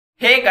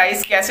Hey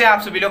guys, कैसे हैं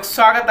आप सभी लोग।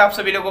 स्वागत है आप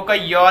सभी लोगों का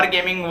योर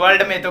गेमिंग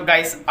वर्ल्ड में। तो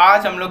गाइस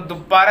आज हम लोग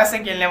दोबारा से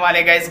खेलने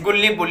वाले गाइस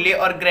गुल्ली बुल्ली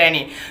और ग्रैनी।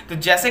 तो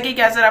जैसे कि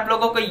कैसे आप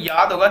लोगों को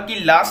याद होगा कि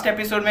लास्ट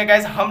एपिसोड में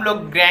गाइस हम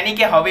लोग ग्रैनी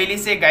के हवेली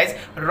से गाइस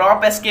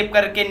रॉप एस्केप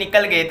करके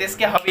निकल गए थे।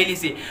 इसके हवेली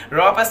से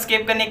रॉप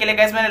एस्केप करने के लिए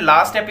गाइस मैंने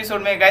लास्ट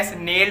एपिसोड में गाइस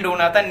नेल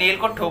ढूंढा था। नेल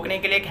को ठोकने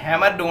के लिए एक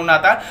हैमर ढूंढा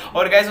था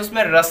और गाइस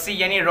उसमें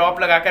रस्सी यानी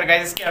रॉप लगाकर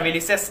गाइस इसके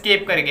हवेली से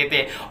एस्केप कर गए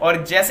थे।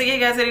 और जैसे कि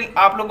कैसे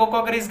आप लोगों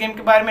को अगर इस गेम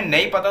के बारे में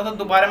नहीं पता तो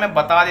दोबारा मैं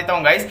बता देता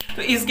हूँ गाइस।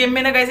 तो इस गेम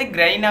में ना गाइस एक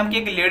ग्रैनी नाम की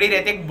एक लेडी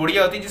रहती है, एक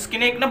बुढ़िया होती है जिसकी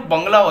ना एक ना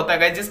बंगला होता है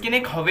गाइस, जिसकी ना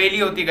एक हवेली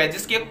होती है गाइस,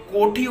 जिसकी एक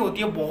कोठी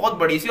होती है बहुत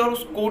बड़ी सी। और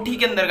उस कोठी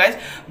के अंदर गाइस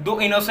दो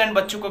इनोसेंट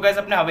बच्चों को गाइस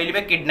अपने हवेली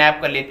में किडनैप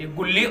कर लेती है,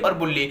 गुल्ली और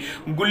बुल्ली।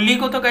 गुल्ली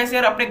को तो गाइस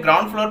यार अपने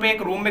ग्राउंड फ्लोर पे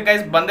एक रूम में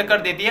गाइस बंद कर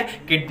देती है,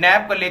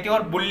 किडनैप कर लेती है।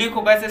 और बुल्ली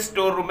को गाइस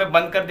स्टोर रूम में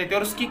बंद कर देती है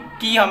और उसकी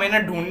की हमें ना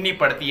ढूंढनी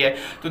पड़ती है।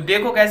 तो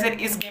देखो कैसे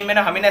इस गेम में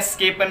ना हमें ना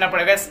एस्केप करना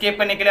पड़ेगा। एस्केप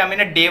करने के लिए हमें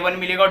ना डे 1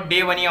 मिलेगा और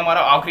डे 1 ही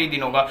हमारा आखिरी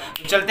दिन होगा।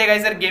 तो चलते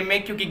गाइस यार गेम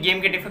में, क्योंकि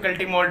गेम की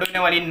डिफिकल्टी मोड होने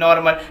वाली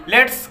नॉर्मल।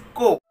 Let's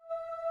go.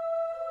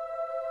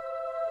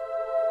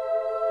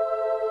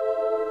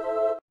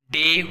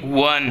 डे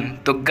 1।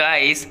 तो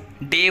गाइस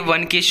डे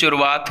 1 की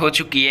शुरुआत हो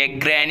चुकी है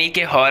ग्रैनी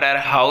के हॉरर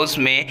हाउस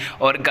में।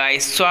 और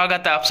गाइस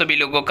स्वागत है आप सभी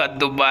लोगों का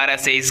दोबारा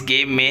से इस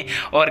गेम में।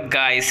 और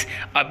गाइस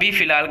अभी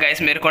फिलहाल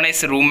गाइस मेरे को ना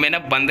इस रूम में ना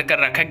बंद कर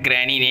रखा है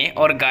ग्रैनी ने।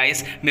 और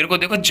गाइस मेरे को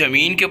देखो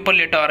जमीन के ऊपर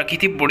लेटा रखी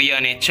थी बुढ़िया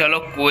ने। चलो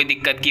कोई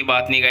दिक्कत की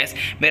बात नहीं गाइस।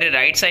 मेरे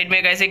राइट साइड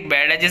में गाइस एक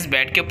बेड है, जिस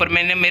बेड के ऊपर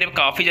मैंने मेरे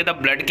काफ़ी ज़्यादा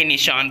ब्लड के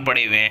निशान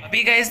पड़े हुए हैं।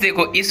 अभी गाइस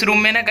देखो इस रूम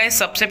में ना गाइस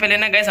सबसे पहले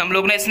ना गाइस हम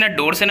लोग ना इस ना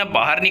डोर से ना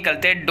बाहर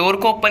निकलते हैं। डोर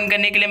को ओपन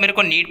करने के लिए मेरे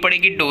को नीड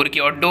पड़ेगी डोर की।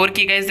 और डोर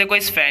की गाइस देखो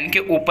इस फैन के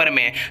ऊपर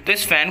में। तो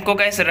इस फैन को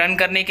गाइस रन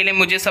करने के लिए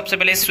मुझे सबसे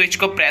पहले इस स्विच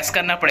को प्रेस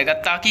करना पड़ेगा,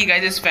 ताकि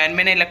गाइस इस फैन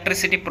में ना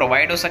इलेक्ट्रिसिटी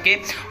प्रोवाइड हो सके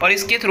और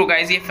इसके थ्रू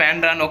गाइस ये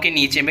फैन रन होके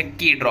नीचे में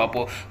की ड्रॉप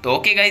हो। तो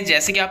ओके गाइस,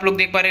 जैसे कि आप लोग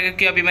देख पा रहे हैं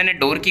कि अभी मैंने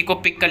डोर की को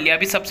पिक कर लिया।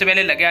 अभी सबसे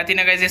पहले लगे आती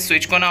ना गाइस इस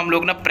स्विच को ना हम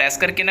लोग ना प्रेस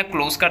करके ना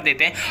क्लोज कर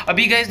देते हैं।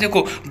 अभी गाइस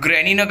देखो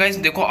ग्रैनी ना गाइस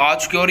देखो आ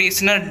चुकी है और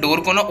इस ना डोर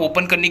को ना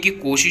ओपन करने की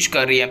कोशिश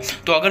कर रही है।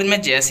 तो अगर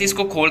मैं जैसे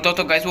इसको खोलता हूँ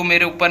तो गाइस वो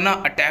मेरे ऊपर ना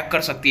अटैक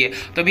कर सकती है।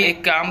 तो अभी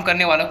एक काम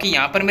करने वाला हूँ कि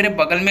यहाँ पर मेरे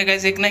बगल में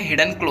गाइस एक ना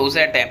हिडन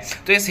क्लोजेट है।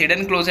 तो इस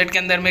हिडन क्लोजेट के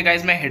अंदर में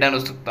गाइस मैं हिडन हो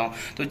सकता हूँ।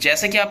 तो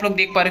जैसे कि आप लोग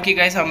देख पा रहे हो कि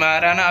गाइस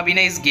हमारा ना अभी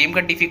ना इस गेम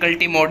का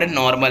डिफिकल्टी मोड है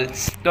नॉर्मल।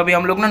 तो अभी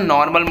हम लोग ना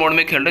नॉर्मल मोड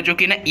में खेल रहे हैं, जो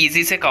कि ना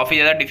इजी से काफ़ी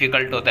ज़्यादा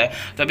डिफिकल्ट होता है।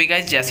 तो अभी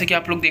गाइस जैसे कि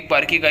आप लोग देख पा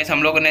रहे हो कि गाइस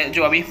हम लोगों ने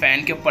जो अभी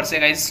फैन के ऊपर से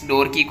गाइस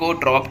डोर की को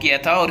ड्रॉप किया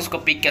था और इसको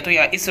पिक किया, तो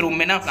यहाँ इस रूम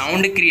में ना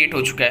साउंड क्रिएट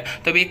हो चुका है।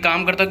 तो अभी एक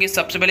काम करता हूँ कि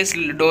सबसे पहले इस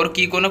डोर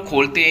की को ना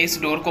खोलते हैं, इस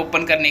डोर को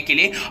ओपन करने के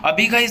लिए।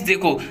 अभी गाइस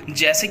देखो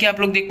जैसे कि आप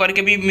लोग देख पा रहे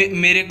हो कि अभी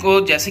मेरे को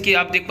जैसे कि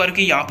आप देख पा रहे हो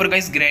कि यहाँ पर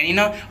गाइस ग्रैनी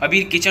ना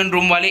अभी किचन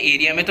रूम वाले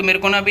एरिया में। तो मेरे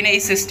को ना अभी ना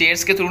इस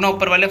स्टेयर्स के थ्रू ना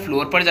ऊपर वाले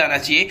फ्लोर पर जाना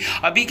चाहिए।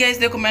 अभी गाइस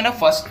देखो मैं ना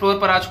फर्स्ट फ्लोर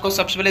पर आ चुका हूं।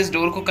 सबसे पहले इस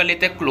डोर को कर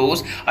लेते हैं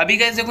क्लोज। अभी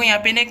गाइस देखो यहाँ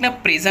पे ना एक ना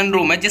प्रिजन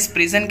रूम है, जिस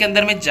प्रिजन के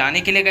अंदर में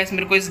जाने के लिए गाइस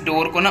मेरे को इस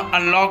डोर को ना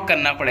अनलॉक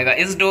करना पड़ेगा।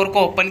 इस डोर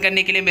को ओपन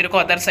करने के लिए मेरे को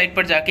अदर साइड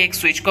पर जाके एक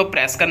स्विच को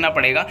प्रेस करना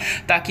पड़ेगा,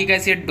 ताकि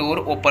गाइस ये डोर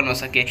ओपन हो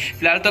सके।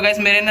 फिलहाल तो गाइस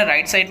मेरे ना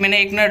राइट साइड में ना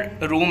एक ना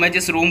रूम है,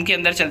 जिस रूम के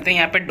अंदर चलते हैं।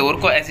 यहाँ पे डोर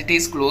को एज इट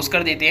इज क्लोज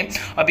कर देते हैं।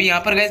 अभी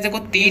यहाँ पर गाइस देखो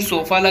 3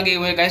 सोफा लगे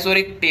हुए हैं गाइस, और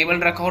एक टेबल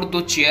रखा और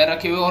 2 चेयर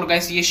रखे हुए। और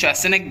गाइस ये शायद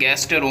से ना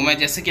गेस्ट रूम है,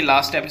 जैसे कि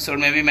लास्ट एपिसोड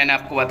में भी मैंने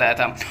आपको बताया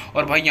था।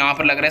 और भाई यहाँ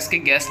पर लग रहा है इसके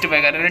गेस्ट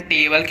वगैरह ने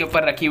टेबल के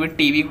ऊपर रखी हुई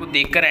टीवी को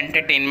देखकर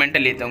एंटरटेनमेंट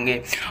लेते होंगे।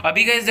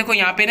 अभी गाइस देखो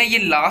यहाँ पे ना ये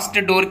लास्ट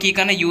डोर की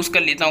का ना यूज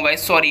कर लेता हूँ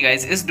गाइस। सॉरी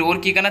गाइस, इस डोर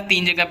की का ना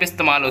 3 जगह पे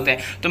इस्तेमाल होता है,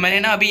 तो मैंने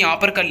ना अभी यहाँ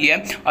पर कर लिया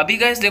है। अभी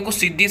गाइस देखो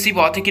सीधी सी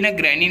बात है कि ना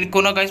ग्रैनी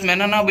को ना गाइस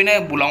मैंने ना अभी ना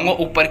बुलाऊंगा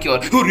ऊपर की ओर।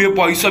 अरे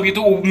भाई साहब ये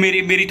तो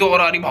मेरी तो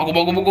और आ रही, भागो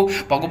भागो भागो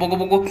भागो भागो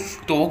भागो।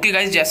 तो ओके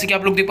गाइस, जैसे कि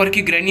आप लोग देख पा रहे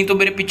कि ग्रैनी तो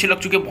मेरे पीछे लग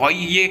चुके भाई।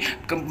 ये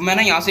मैं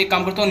ना यहाँ से एक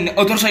काम करता हूँ,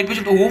 अदर साइड पे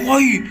चलता हूँ।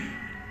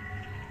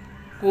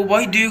 ओ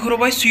भाई देख रहा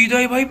भाई, सीधा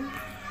ही भाई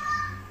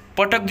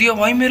पटक दिया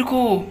भाई मेरे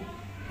को।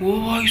 ओ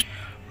भाई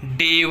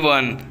डे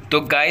 1। तो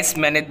गाइस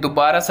मैंने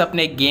दोबारा से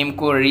अपने गेम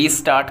को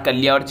रीस्टार्ट कर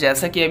लिया। और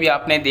जैसा कि अभी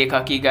आपने देखा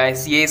कि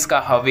गाइस ये इसका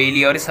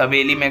हवेली, और इस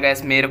हवेली में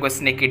गाइस मेरे को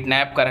इसने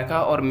किडनैप कर रखा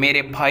और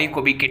मेरे भाई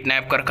को भी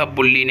किडनैप कर रखा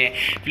बुल्ली ने।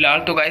 फिलहाल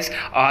तो गाइस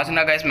आज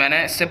ना गाइस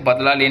मैंने इससे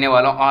बदला लेने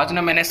वाला हूँ। आज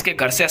ना मैंने इसके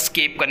घर से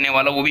एस्केप करने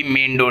वाला हूँ, वो भी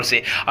मेन डोर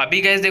से।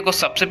 अभी गाइस देखो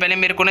सबसे पहले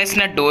मेरे को ना इस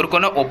ना डोर को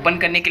ना ओपन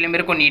करने के लिए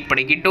मेरे को नीड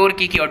पड़ेगी डोर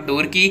की। और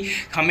डोर की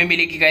हमें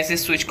मिलेगी गाइस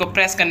इस स्विच को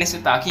प्रेस करने से,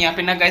 ताकि यहाँ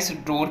पे ना गाइस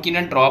डोर की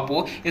ना ड्रॉप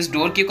हो। इस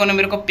डोर की को ना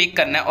मेरे को पिक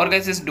करना है और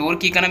गाइस इस डोर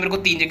की का ना मेरे को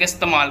 3 जगह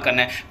इस्तेमाल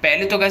करना है।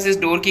 पहले तो गाइस इस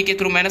डोर की के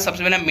थ्रू मैं ना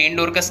सबसे पहले मेन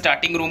डोर का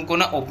स्टार्टिंग रूम को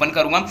ना ओपन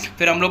करूंगा,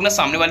 फिर हम लोग ना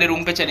सामने वाले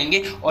रूम पे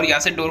चलेंगे और यहाँ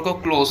से डोर को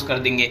क्लोज कर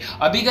देंगे।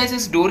 अभी गाइस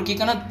इस डोर की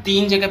का ना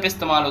 3 जगह पे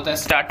इस्तेमाल होता है।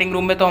 स्टार्टिंग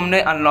रूम में तो हमने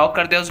अनलॉक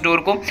कर दिया उस डोर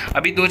को,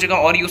 अभी 2 जगह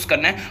और यूज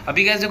करना है।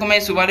 अभी गाइस देखो मैं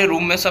इस वाले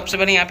रूम में सबसे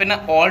पहले यहाँ पे ना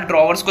ऑल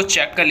ड्रॉवर्स को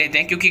चेक कर लेते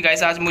हैं, क्योंकि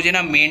गाइस आज मुझे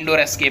ना मेन डोर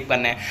एस्केप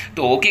करना है।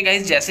 तो ओके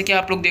गाइस, जैसे कि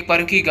आप लोग देख पा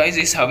रहे हो कि गाइस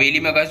इस हवेली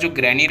में गाइस जो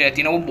ग्रैनी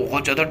रहती है ना वो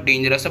बहुत ज़्यादा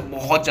डेंजरस है,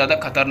 बहुत ज़्यादा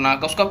खतरनाक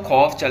है। उसका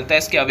खौफ चलता है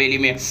इसकी हवेली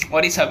में। है।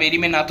 और इस हवेली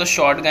में ना तो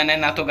शॉर्ट गन है,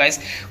 ना तो गाइस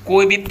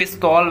कोई भी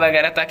पिस्तौल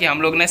वगैरह ताकि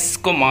हम लोग ना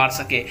इसको मार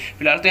सके।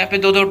 फिलहाल तो यहाँ पे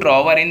दो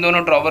ड्रॉवर, इन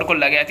दोनों ड्रॉवर को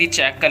लगा थी,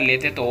 चेक कर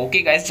लेते। तो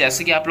ओके गाइस,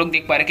 जैसे कि आप लोग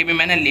देख पा रहे कि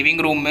मैंने लिविंग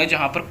रूम में,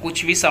 जहाँ पर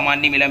कुछ भी सामान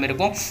नहीं मिला मेरे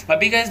को।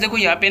 अभी गाइस देखो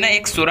यहाँ पे ना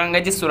एक सुरंग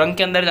है, जिस सुरंग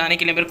के अंदर जाने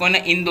के लिए मेरे को ना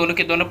इन दोनों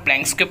के दोनों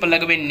प्लैंक्स के ऊपर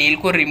लगे हुए नेल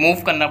को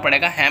रिमूव करना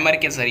पड़ेगा हैमर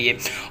के जरिए।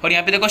 और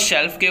यहाँ पे देखो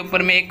शेल्फ के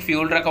ऊपर में एक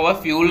फ्यूल रखा हुआ,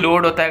 फ्यूल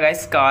लोड होता है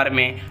गाइस कार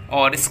में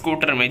और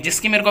स्कूटर में,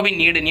 जिसकी मेरे को अभी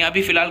नीड नहीं है।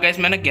 अभी फिलहाल गाइस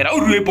मैंने गिरा,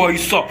 अरे भाई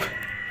साहब,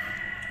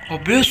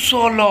 अबे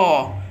साला,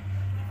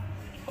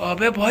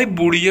 अबे भाई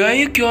बुढ़िया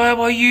ये क्या है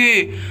भाई,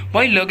 ये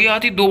भाई लगे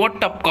आती 2 बार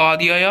टपका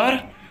दिया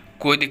यार।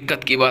 कोई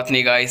दिक्कत की बात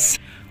नहीं गाइस,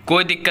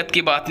 कोई दिक्कत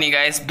की बात नहीं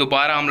गाइस,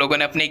 दोबारा हम लोगों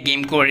ने अपने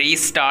गेम को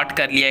रीस्टार्ट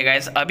कर लिया है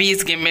गाइस। अभी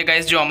इस गेम में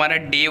गाइस जो हमारा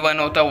डे 1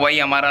 होता है वही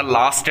हमारा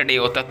लास्ट डे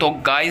होता है। तो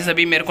गाइस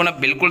अभी मेरे को ना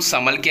बिल्कुल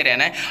संभल के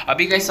रहना है।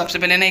 अभी गाइस सबसे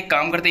पहले ना एक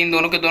काम करते हैं, इन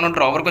दोनों के दोनों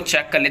ड्रॉवर को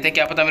चेक कर लेते हैं,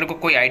 क्या पता मेरे को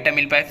कोई आइटम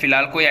मिल पाए।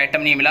 फिलहाल कोई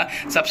आइटम नहीं मिला।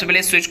 सबसे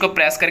पहले स्विच को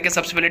प्रेस करके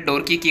सबसे पहले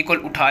डोर की को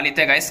उठा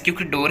लेते हैं गाइस,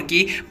 क्योंकि डोर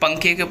की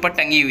पंखे के ऊपर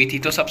टंगी हुई थी।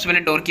 तो सबसे पहले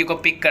डोर की को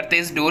पिक करते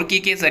हैं। इस डोर की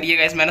के जरिए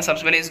गाइस मैं ना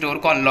सबसे पहले इस डोर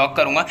को अनलॉक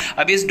करूंगा।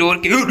 अभी इस डोर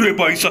के, अरे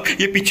भाई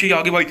साहब ये पीछे ही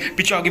आगे, भाई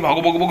पीछे आगे,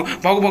 भागो भागो भागो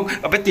भागो भागो,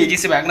 अबे तेजी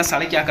से भागना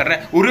साले, क्या कर रहा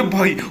है, अरे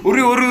भाई,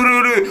 अरे अरे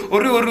अरे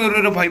अरे अरे अरे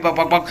अरे भाई, भाग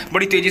भाग भाग,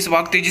 बड़ी तेजी से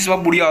भाग, तेजी से भाग,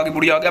 बुढ़िया आगे,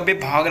 बुढ़िया आगे, अबे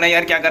भागना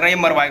यार, क्या कर रहा है,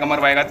 ये मरवाएगा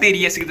मरवाएगा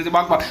तेरी ऐसी की,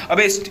 भाग भाग।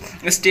 अबे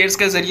स्टेयर्स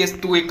के जरिए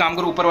तू एक काम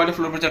कर, ऊपर वाले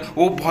फ्लोर पर चल।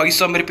 ओ भाई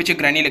साहब मेरे पीछे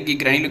ग्रैनी लगी,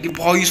 ग्रैनी लगी,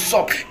 भाई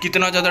साहब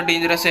कितना ज्यादा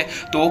डेंजरस है।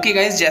 तो ओके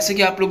गाइस, जैसे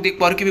कि आप लोग देख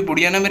पा रहे कि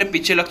बुढ़िया ना मेरे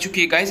पीछे लग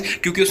चुकी है गाइस,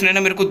 क्योंकि उसने ना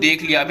मेरे को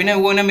देख लिया। अभी ना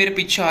वो ना मेरे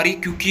पीछे आ रही,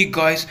 क्योंकि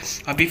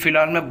गाइस अभी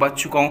फिलहाल मैं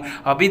बच चुका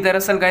हूँ। अभी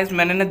दरअसल गाइस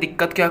मैंने ना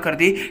दिक्कत क्या कर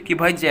दी कि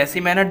भाई जैसे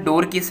ही मैंने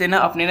डोर की से ना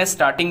अपने ना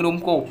स्टार्टिंग रूम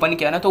को ओपन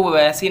किया ना, तो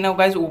वैसे ही ना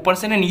गाइस ऊपर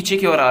से ना नीचे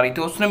की ओर आ रही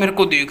थी, उसने मेरे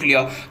को देख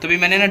लिया। तो अभी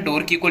मैंने ना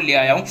डोर की को ले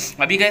आया हूँ।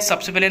 अभी गाइस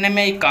सबसे पहले ना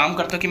मैं एक काम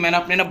करता हूँ कि मैंने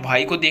अपने ना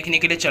भाई को देखने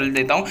के लिए चल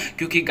देता हूँ,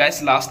 क्योंकि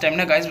गाइस लास्ट टाइम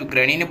ना गाइस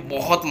ग्रैनी ने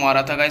बहुत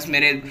मारा था गाइस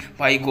मेरे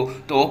भाई को।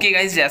 तो ओके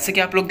गाइस, जैसे कि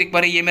आप लोग देख पा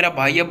रहे हैं ये मेरा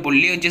भाई है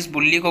बुल्ली, जिस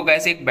बुल्ली को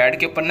गाइस एक बेड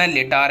के ऊपर ना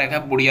लेटा रखा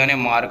है बुढ़िया ने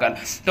मार कर।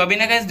 तो अभी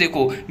ना गाइस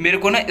देखो मेरे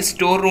को ना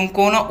स्टोर रूम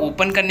को ना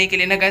ओपन करने के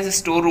लिए ना गाइस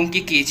स्टोर रूम की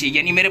की चाहिए,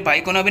 यानी मेरे भाई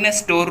को ना अभी ना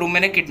स्टोर रूम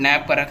में ना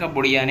किडनैप कर रखा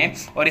बुढ़िया ने,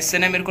 और इससे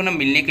ना मेरे को ना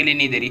मिलने के लिए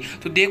नहीं दे रही।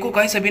 तो देखो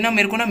गाइस अभी ना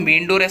मेरे को ना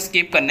मेन डोर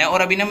एस्केप करना है,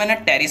 और अभी ना मैं ना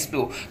टेरिस पे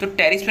हूँ। तो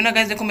टेरिस पे ना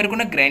गाइस देखो मेरे को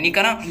ना ग्रैनी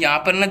का ना यहाँ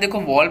पर ना देखो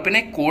वॉल पे ना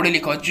एक कोड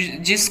लिखा हो,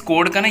 जिस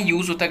कोड का ना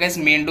यूज होता है गाइस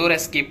मेन डोर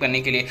एस्केप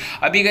करने के लिए।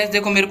 अभी गाइस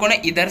देखो मेरे को ना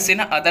इधर से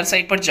ना अदर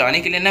साइड पर जाने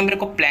के लिए ना मेरे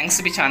को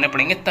प्लैंक्स बिछाने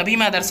पड़ेंगे, तभी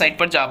मैं अदर साइड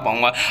पर जा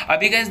पाऊंगा।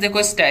 अभी गाइस देखो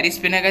इस टेरिस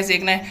पे ना गाइस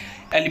एक ना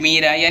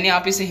अलमीरा है, यानी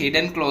आप इसे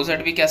हिडन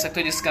क्लोजेट भी कह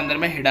सकते हो, जिसके अंदर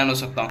मैं हिडन हो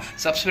सकता हूँ।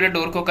 सबसे पहले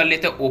डोर को कर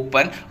लेते हैं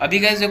ओपन। अभी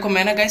गाइस देखो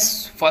मैं ना गाइस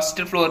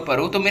फर्स्ट फ्लोर पर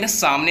हूँ, तो मेरे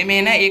सामने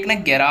में ना एक ना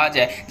गैराज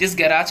है, जिस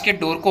गैराज के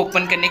डोर को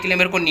ओपन करने के लिए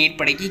मेरे को नीड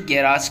पड़ेगी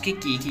गैराज की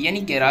की,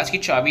 यानी गैराज की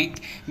चाबी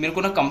मेरे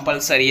को ना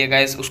कंपलसरी है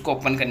गाइस उसको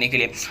ओपन करने के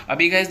लिए।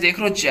 अभी गाइस देख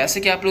लो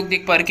जैसे कि आप लोग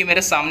देख पा रहे कि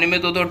मेरे सामने में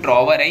दो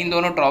ड्रॉवर है, इन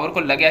दोनों ड्रॉवर को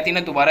लग आती ना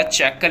दोबारा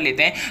चेक कर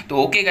लेते हैं।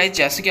 तो ओके गाइस,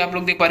 जैसे कि आप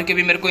लोग देख पा रहे कि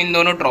अभी मेरे को इन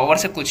दोनों ड्रॉवर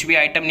से कुछ भी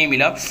आइटम नहीं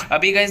मिला।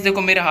 अभी गाइस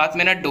देखो मेरे हाथ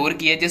में ना डोर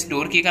की है, जिस डोर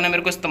की का ना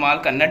मेरे को इस्तेमाल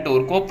करना है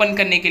डोर को ओपन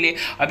करने के लिए।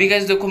 अभी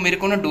गाइस देखो मेरे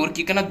को ना डोर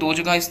की का ना 2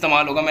 जगह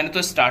इस्तेमाल होगा। मैंने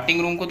तो स्टार्टिंग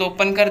रूम को तो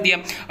ओपन कर दिया।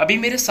 अभी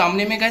मेरे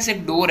सामने में गाइस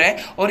एक डोर है,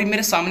 और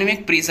मेरे सामने में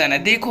एक प्रिजन है।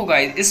 देखो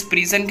गाइस इस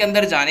प्रिजन के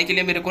अंदर जाने के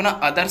लिए मेरे को ना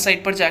अदर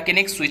साइड पर जाके ना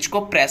एक स्विच को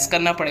प्रेस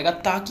करना पड़ेगा,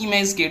 ताकि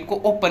मैं इस गेट को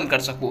ओपन कर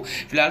सकूं।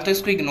 फिलहाल तो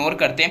इसको इग्नोर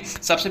करते हैं।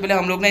 सबसे पहले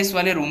हम लोग ना इस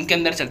वाले रूम के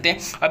अंदर चलते हैं।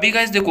 अभी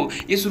गाइस देखो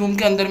इस रूम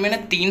के अंदर में ना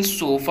 3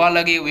 सोफा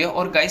लगे हुए हैं,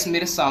 और गाइस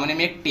मेरे सामने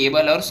में एक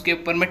टेबल है और उसके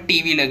ऊपर में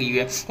टीवी लगी हुई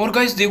है। और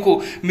गाइस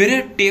देखो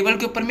मेरे टेबल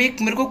के ऊपर में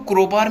एक मेरे को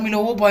क्रोबार मिला,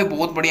 वो भाई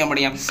बहुत बढ़िया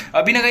बढ़िया।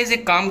 अभी ना गाइस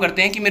एक काम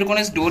करते हैं कि मेरे को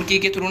ना इस डोर की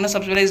के थ्रू ना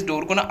सबसे पहले इस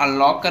डोर को ना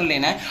अनलॉक कर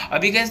लेना है।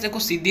 अभी गाइस देखो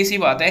सीधी सी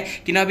बात है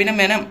कि ना अभी ना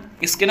मैं ना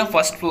इसके ना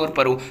फर्स्ट फ्लोर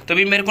पर हूँ, तो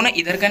अभी मेरे को ना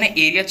इधर का ना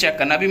एरिया चेक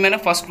करना। अभी मैं ना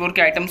फर्स्ट फ्लोर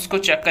के आइटम्स को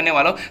चेक करने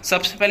वाला हूँ।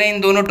 सबसे पहले इन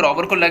दोनों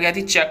ड्रॉवर को लगा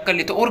थी चेक कर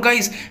लेते। और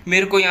गाइस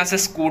मेरे को यहाँ से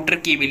स्कूटर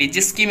की मिली,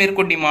 जिसकी मेरे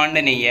को डिमांड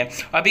नहीं है।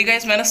 अभी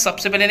गाइस मैं ना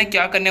सबसे पहले ना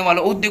क्या करने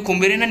वाला हूँ, देखो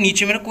मेरे ना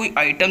नीचे मेरा कोई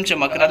आइटम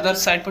चमक रहा है, अदर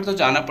साइड पर तो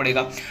जाना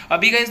पड़ेगा।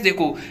 अभी गाइस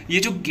देखो ये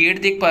जो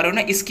गेट देख पा रहे हो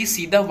ना, इसकी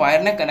सीधा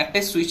वायर ना कनेक्ट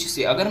है स्विच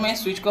से। अगर मैं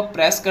स्विच को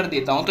प्रेस कर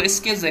देता हूँ तो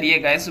इसके जरिए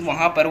गाइस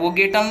वहां पर वो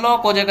गेट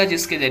अनलॉक हो जाएगा,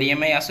 जिसके जरिए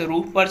मैं यहाँ से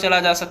रूफ पर चला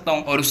जा सकता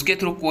हूँ और उसके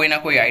थ्रू कोई ना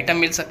कोई आइटम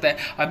मिल सकता है।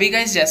 अभी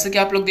गाइस जैसे कि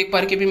आप लोग देख पा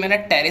रहे कि अभी मैंने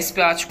टेरिस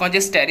पे आ चुका हूँ।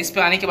 जिस टेरिस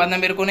पे आने के बाद ना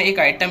मेरे को ना एक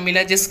आइटम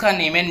मिला, जिसका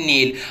नेम है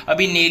नेल।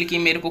 अभी नेल की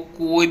मेरे को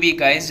कोई भी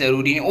गाइस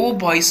जरूरी नहीं। ओ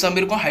भाई साहब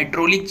मेरे को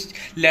हाइड्रोलिक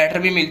लैडर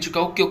भी मिल चुका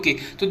है। ओके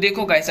तो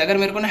देखो गाइस अगर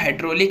मेरे को ना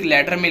हाइड्रोलिक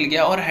लैडर मिल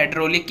गया और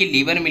हाइड्रोलिक की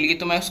लीवर मिल गई,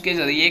 तो मैं उसके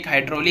जरिए एक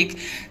हाइड्रोलिक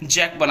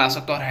जैक बना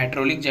सकता हूँ, और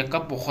हाइड्रोलिक जैक का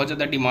बहुत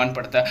ज़्यादा डिमांड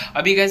पड़ता है।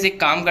 अभी गाइस एक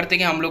काम करते हैं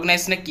कि हम लोग ना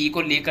इसने की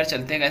को लेकर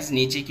चलते हैं गाइस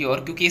नीचे की ओर,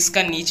 क्योंकि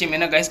इसका नीचे में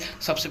ना गाइस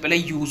सबसे पहले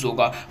यूज़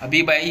होगा।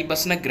 अभी भाई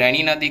बस ना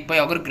ग्रैनी ना देख पाए,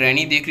 अगर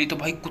ग्रैनी देख ली तो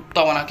भाई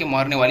कुत्ता बना के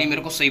मारने वाली,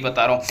 मेरे को सही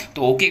बता रहा हूँ।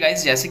 तो ओके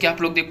गाइस, जैसे कि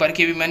आप लोग देख पा रहे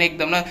कि अभी मैंने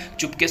एकदम ना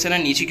चुपके से ना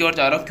नीचे की ओर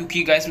जा रहा हूँ,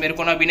 क्योंकि गाइस मेरे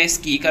को ना अभी ना इस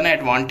की का ना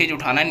एडवांटेज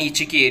उठाना है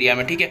नीचे की एरिया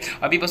में, ठीक है।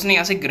 अभी बस ना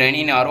यहाँ से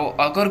ग्रैनी ने आ रहा हूँ,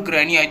 अगर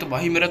ग्रैनी आई तो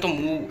भाई मेरा तो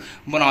मुंह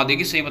बना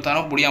देगी, सही बता रहा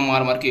हूँ, बुढ़िया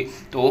मार मार के।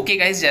 तो ओके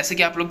गाइस, जैसे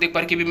कि आप लोग देख पा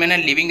रहे कि अभी मैंने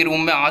लिविंग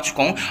रूम में आ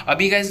चुका हूँ।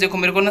 अभी गाइस देखो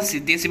मेरे को ना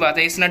सीधी सी बात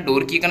है, इस ना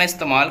डोर की का ना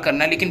इस्तेमाल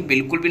करना है, लेकिन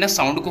बिल्कुल भी ना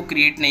साउंड को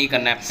क्रिएट नहीं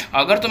करना है।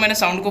 अगर तो मैंने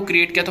साउंड को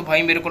क्रिएट किया तो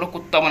भाई मेरे को ना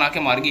कुत्ता बना के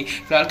मार गई।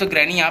 फिलहाल तो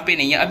ग्रैनी यहाँ पे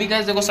नहीं है। अभी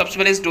गाइस देखो सबसे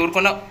पहले इस डोर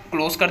को ना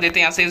क्लोज कर देते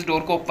हैं, यहाँ से इस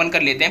डोर को ओपन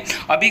कर लेते हैं।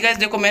 अभी गाइस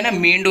देखो मैं ना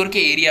मेन डोर के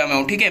एरिया में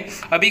हूँ, ठीक है।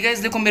 अभी गाइस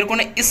देखो मेरे को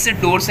ना इस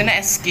डोर से ना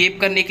एस्केप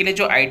करने के लिए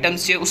जो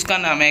आइटम्स चाहिए उसका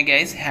नाम है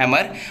गाइस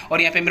हैमर,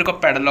 और यहाँ पे मेरे को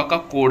पैडलॉक का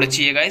कोड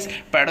चाहिए गाइस।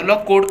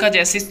 पैडलॉक कोड का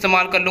जैसे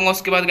इस्तेमाल कर लूंगा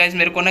उसके बाद गाइस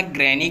मेरे को ना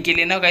ग्रैनी के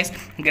लिए ना गाइस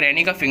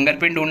ग्रैनी का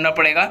फिंगरप्रिंट ढूंढना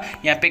पड़ेगा।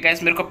 यहाँ पे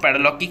गाइस मेरे को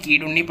पैडलॉक की की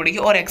ढूंढनी पड़ेगी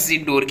और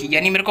एग्जिट डोर की,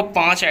 यानी मेरे को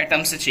 5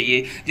 आइटम्स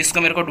चाहिए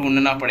जिसको मेरे को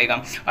ढूंढना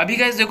पड़ेगा। अभी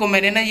गाइस देखो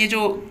मैंने ना ये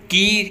जो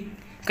की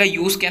का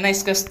यूज़ किया ना,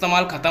 इसका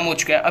इस्तेमाल खत्म हो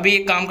चुका है। अभी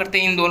एक काम करते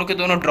हैं, इन दोनों के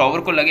दोनों ड्रॉवर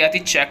को लगे आती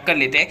चेक कर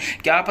लेते हैं,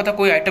 क्या पता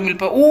कोई आइटम मिल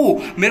पाए। ओ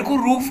मेरे को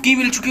रूफ की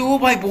मिल चुकी है। ओ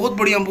भाई बहुत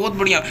बढ़िया बहुत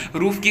बढ़िया,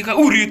 रूफ की का।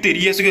 ओ रे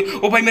तेरी ऐसे।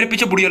 ओ भाई मेरे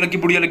पीछे बुढ़िया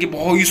लगी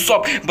भाई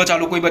सब, बचा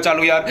लो कोई बचा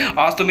लो यार,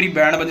 आज तो मेरी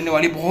बैंड बजने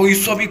वाली भाई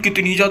सब,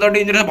 कितनी ज़्यादा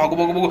डेंजर है, भागो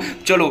भागो भागो।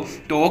 चलो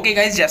तो ओके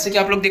गाइस, जैसे कि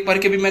आप लोग देख पा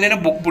रहे कि अभी मैंने ना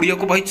बुढ़िया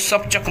को भाई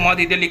सब चकमा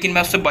दे दिया, लेकिन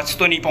मैं उससे बच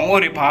तो नहीं पाऊंगा।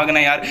 अरे भागना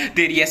यार,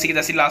 तेरी ऐसी की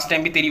तैसी, लास्ट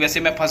टाइम भी तेरी वैसे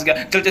मैं फंस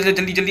गया। चल चल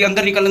जल्दी जल्दी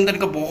अंदर निकल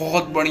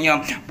बहुत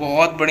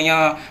बढ़िया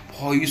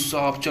भाई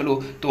साहब। चलो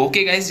तो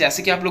ओके गाइस,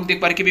 जैसे कि आप लोग देख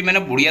पा रहे कि भी मैंने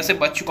बुढ़िया से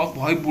बच चुका हूँ।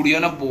 भाई बुढ़िया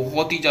ना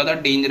बहुत ही ज़्यादा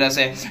डेंजरस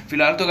है।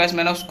 फिलहाल तो गाइस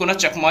मैंने उसको ना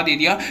चकमा दे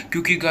दिया,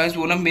 क्योंकि गाइस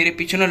वो ना मेरे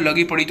पीछे ना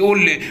लगी पड़ी थी। ओ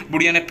ले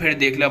बुढ़िया ने फिर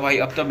देख लिया भाई,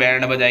 अब तो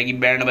बैंड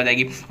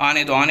बजाएगी।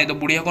 आने दो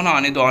बुढ़िया को ना,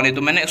 आने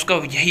दो। मैंने उसका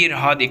यही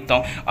राह देखता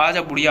हूँ,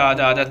 आजा बुढ़िया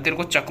आजा, तेरे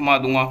को चकमा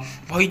दूंगा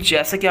भाई।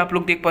 जैसे कि आप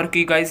लोग देख पा रहे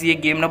कि गाइस ये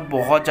गेम ना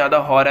बहुत ज़्यादा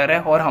हॉरर है,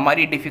 और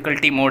हमारी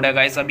डिफिकल्टी मोड है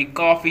गाइस अभी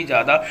काफ़ी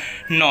ज़्यादा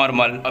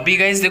नॉर्मल। अभी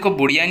गाइस देखो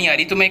बुढ़िया नहीं आ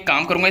रही, तो मैं एक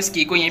काम करूँगा, इस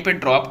की को यहीं पर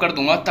ड्रॉप कर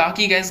दूंगा,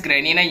 ताकि गाइस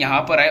ग्रैनी ना यहाँ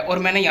पर आए और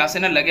मैंने यहाँ से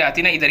ना लगे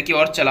आती ना इधर की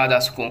ओर चला जा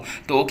सकूँ।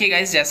 तो ओके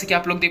गाइस, जैसे कि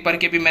आप लोग देख पा रहे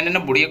कि अभी मैंने ना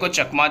बुढ़िया को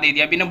चकमा दे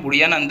दिया। अभी ना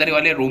बुढ़िया ना अंदर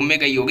वाले रूम में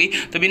गई होगी,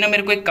 तो अभी ना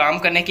मेरे को एक काम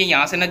करना है कि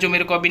यहाँ से ना जो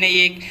मेरे को अभी ना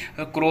ये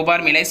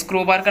क्रोबार मिला है, इस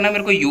क्रोबार का ना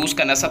मेरे को यूज़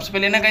करना है। सबसे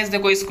पहले ना गाइस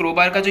देखो इस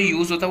क्रोबार का जो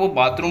यूज़ होता है वो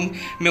बाथरूम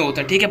में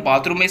होता है, ठीक है।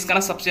 बाथरूम में इसका ना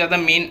सबसे ज़्यादा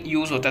मेन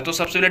यूज़ होता है। तो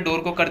सबसे पहले डोर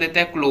को कर देते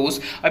हैं क्लोज।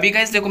 अभी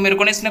गाइस देखो मेरे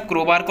को ना इस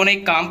क्रोबार को ना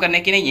एक काम करना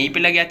है कि ना यहीं पे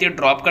लगी आती है,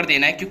 ड्रॉप कर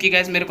देना है, क्योंकि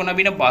गाइस मेरे को ना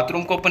अभी ना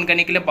बाथरूम को ओपन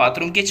करने के लिए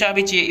बाथरूम की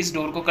चाबी चाहिए। इस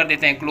डोर को कर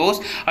देते हैं क्लोज।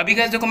 अभी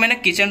गाइस देखो मैं ना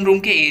किचन रूम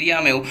के एरिया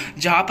में हूँ,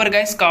 जहाँ पर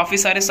गाइस काफ़ी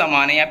सारे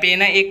सामान है। यहाँ पे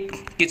ना एक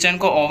किचन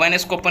को ओवन है,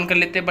 इसको ओपन कर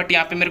लेते हैं, बट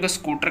यहाँ पे मेरे को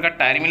स्कूटर का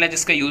टायर मिला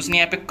जिसका यूज़ नहीं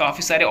है। यहाँ पे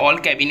काफ़ी सारे ऑल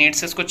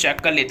कैबिनेट्स है, इसको चेक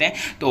कर लेते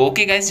हैं। तो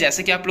ओके गाइस,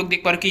 जैसे कि आप लोग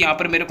देख पा रहे कि यहाँ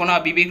पर मेरे को ना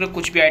अभी भी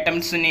कुछ भी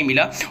आइटम्स नहीं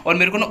मिला, और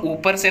मेरे को ना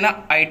ऊपर से ना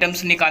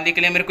आइटम्स निकालने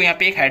के लिए मेरे को यहाँ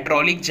पे एक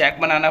हाइड्रोलिक जैक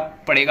बनाना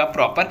पड़ेगा।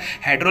 प्रॉपर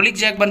हाइड्रोलिक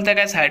जैक बनता है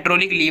गाइस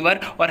हाइड्रोलिक लीवर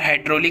और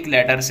हाइड्रोलिक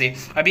लैडर से।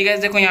 अभी गाइस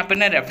देखो यहाँ पे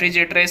ना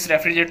रेफ्रिजरेटर है, इस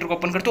रेफ्रिजरेटर को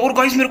ओपन करते हैं, और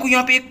गाइस मेरे को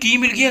यहाँ पे एक की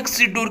मिल गई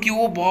एक्सिट डोर की।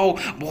 वो वाओ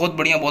बहुत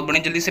बढ़िया,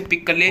 जल्दी से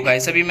पिक कर ले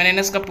गाइस। अभी मैंने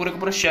ना इसका पूरे का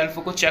पूरा शेल्फ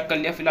को चेक कर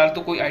लिया, फिलहाल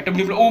तो कोई आइटम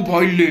नहीं मिला। ओ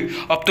भाई ले,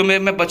 अब तो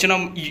मैं बचना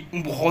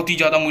बहुत ही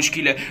ज्यादा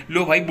मुश्किल है।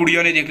 लो भाई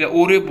बुढ़िया ने देख लिया।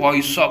 ओरे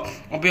भाई साहब,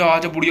 अबे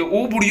आजा बुढ़िया।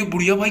 ओ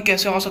बुढ़िया भाई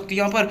कैसे आ सकती है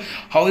यहाँ पर,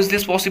 how is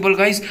this possible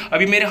guys.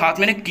 अभी मेरे हाथ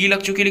में ना की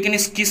लग चुकी है, लेकिन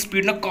इसकी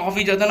स्पीड ना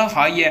काफी ज्यादा ना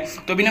हाई है।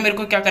 तो अभी ना मेरे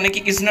को क्या करना है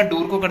कि इस ना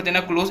डोर को कर देना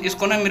क्लोज,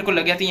 इसको ना मेरे को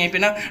लग गया था यहीं पे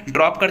ना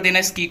ड्रॉप कर देना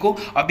इस की को।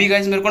 अभी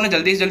गाइस मेरे को ना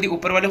जल्दी से जल्दी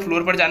ऊपर वाले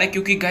फ्लोर पर जाना है,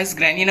 क्योंकि गाइस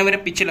ग्रैनी ना मेरे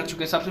पीछे लग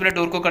चुके हैं। सबसे पहले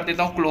डोर को कर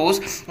देता हूँ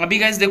क्लोज। अभी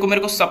गाइस देखो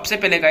मेरे को सबसे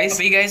पहले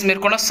मेरे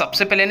को ना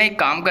सबसे पहले ना एक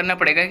काम करना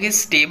पड़ेगा कि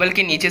इस टेबल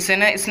के नीचे से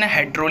ना इसने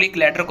हाइड्रोलिक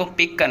लैडर को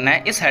पिक करना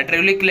है। इस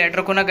हाइड्रोलिक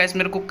लैडर को ना गैस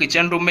मेरे को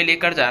किचन रूम में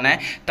लेकर जाना है,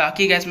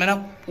 ताकि गैस मैं ना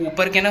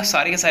ऊपर के ना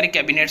सारे के सारे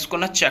कैबिनेट्स को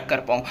ना चेक कर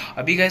पाऊँ।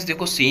 अभी गैस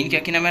देखो सीन क्या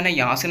कि ना मैं ना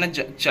यहाँ से ना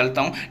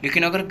चलता हूँ,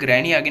 लेकिन अगर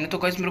ग्रैनी आ गई ना तो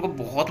गैस मेरे को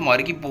बहुत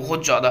मारेगी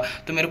बहुत ज़्यादा।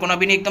 तो मेरे को ना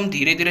अभी ना एकदम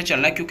धीरे धीरे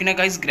चलना है, क्योंकि ना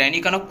गैस ग्रैनी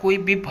का ना कोई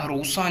भी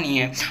भरोसा नहीं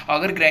है।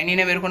 अगर ग्रैनी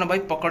ने मेरे को ना भाई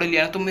पकड़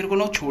लिया ना तो मेरे को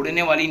ना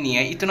छोड़ने वाली नहीं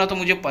है। इतना तो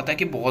मुझे पता है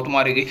कि बहुत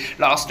मारेगी।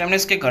 लास्ट टाइम ना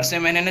इसके घर से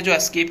मैंने ना जो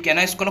एस्केप किया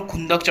ना, इसको ना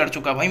खुंदक चढ़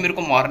चुका है भाई मेरे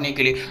को मारने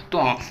के लिए। तो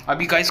हाँ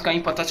अभी गाइस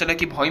कहीं पता चला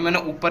कि भाई मैं ना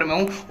ऊपर में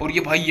हूँ, और ये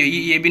भाई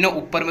ये भी ना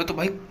ऊपर में, तो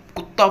भाई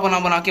कुत्ता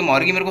बना के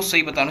मारेगी मेरे को,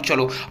 सही बताना।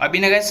 चलो अभी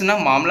ना गैस ना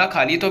मामला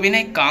खाली, तो अभी ना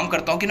एक काम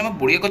करता हूँ कि ना मैं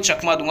बुढ़िया को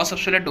चकमा दूंगा।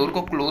 सबसे पहले डोर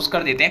को क्लोज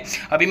कर देते हैं।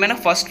 अभी मैं ना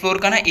फर्स्ट फ्लोर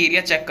का ना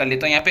एरिया चेक कर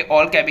लेता हूँ, यहाँ पे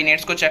ऑल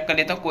कैबिनेट्स को चेक कर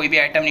लेता हूँ, कोई भी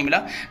आइटम नहीं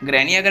मिला।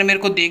 ग्रैनी अगर मेरे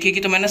को देखेगी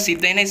तो मैं ना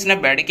सीधा ही ना इसने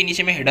बेड के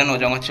नीचे में हिडन हो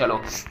जाऊंगा।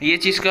 चलो ये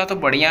चीज़ का तो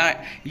बढ़िया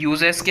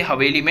यूज है इसके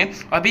हवेली में।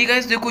 अभी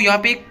गैस देखो यहाँ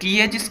पे एक की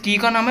है, जिस की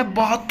का नाम है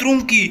बाथरूम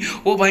की।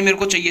 ओ भाई मेरे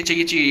को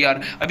चाहिए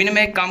यार। अभी ना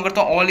मैं एक काम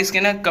करता हूँ, ऑल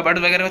इसके ना कबर्ड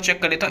वगैरह को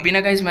चेक कर लेता हूँ। अभी ना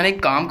गाइस मैंने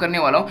एक काम करने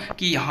वाला हूँ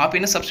कि यहाँ पे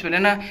ना सबसे पहले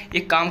ना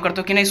एक काम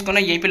करता हूँ कि ना इसको ना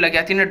यहीं पे लग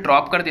जाती है ना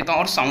ड्रॉप कर देता हूँ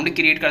और साउंड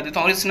क्रिएट कर देता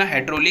हूँ और इस ना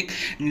हाइड्रोलिक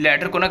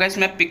लैडर को ना गाइस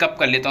मैं पिकअप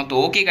कर लेता हूँ।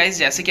 तो ओके गाइस,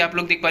 जैसे कि आप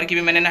लोग देख पा रहे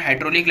कि मैंने ना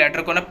हाइड्रोलिक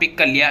लैडर को ना पिक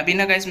कर लिया। अभी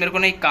ना गाइस मेरे को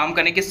ना एक काम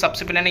करने की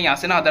सबसे पहले ना यहाँ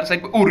से ना अदर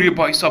साइड पे, अरे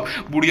भाई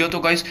साहब बुढ़िया तो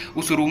गाइस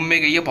उस रूम में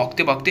गई है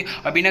भागते भागते।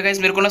 अभी ना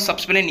गाइस मेरे को ना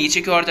सबसे पहले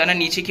नीचे की ओर जाना,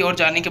 नीचे की ओर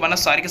जाने के बाद ना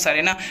सारे के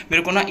सारे ना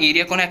मेरे को ना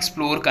एरिया को ना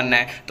एक्सप्लोर करना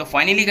है। तो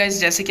फाइनली गाइस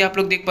जैसे कि आप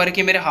लोग देख पा रहे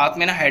कि मेरे हाथ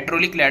में ना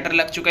हाइड्रोलिक लैडर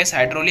लग चुका है। इस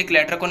हाइड्रोलिक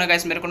लैडर को ना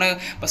गाइस मेरे को ना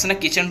बस ना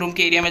किचन रूम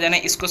के एरिया में जाना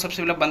है। इसको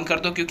सबसे पहले बंद कर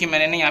दो क्योंकि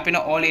मैंने ना यहाँ पे ना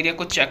ऑल एरिया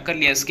को चेक कर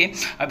लिया इसके।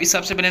 अभी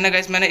सबसे पहले ना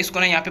गाइस मैंने इसको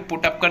ना यहाँ पे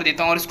पुट अप कर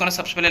देता हूँ और इसको ना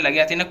सबसे पहले लगे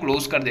आते ना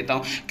क्लोज कर देता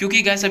हूँ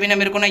क्योंकि गाइस अभी ना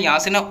मेरे को ना यहाँ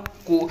से ना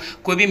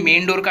कोई भी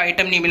मेन डोर का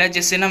आइटम नहीं मिला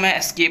जिससे ना मैं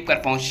एस्केप कर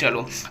पाऊँ।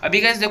 चलो अभी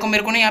गाइस देखो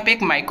मेरे को ना यहाँ पे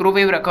एक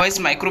माइक्रोवेव रखा हुआ है, इस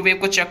माइक्रोवेव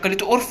को चेक कर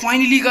लेते और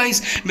फाइनली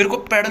गाइस मेरे को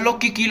पैडलॉक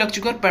की की लग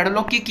चुकी है और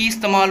पैडलॉक की की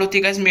इस्तेमाल होती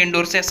है गाइस मेन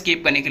डोर से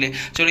एस्केप करने के लिए।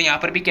 चलो यहाँ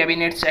पर भी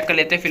कैबिनेट चेक कर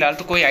लेते हैं, फिलहाल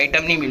तो कोई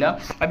आइटम नहीं मिला।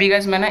 अभी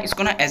गाइस मैं ना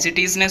इसको ना एज इट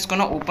इज ना इसको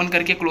ना ओपन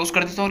करके क्लोज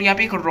कर देता हूँ और यहाँ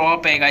पे एक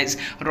रॉप है गाइस,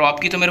 रॉप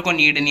की तो मेरे को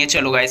नीड नहीं है।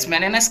 चलो गाइस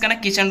मैंने ना इसका ना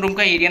किचन रूम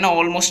का एरिया ना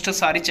ऑलमोस्ट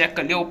सारी चेक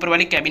कर लिया। ऊपर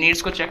वाली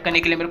कैबिनेट्स को चेक करने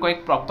के लिए मेरे को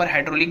एक प्रॉपर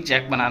हाइड्रोलिक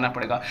जैक बनाना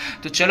पड़ेगा।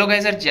 तो चलो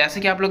गाइस यार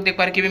जैसे कि आप लोग देख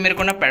पा रहे कि मेरे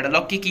को ना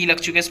पैडलॉक की की लग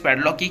चुकी है, इस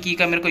पैडलॉक की की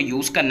का मेरे को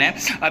यूज़ करना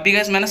है। अभी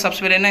गाइस मैंने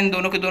सबसे पहले ना इन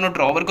दोनों के दोनों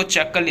ड्रॉवर को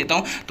चेक कर लेता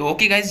हूँ। तो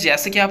ओके गाइस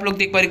जैसे कि आप लोग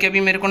देख पा रहे कि अभी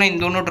मेरे को ना इन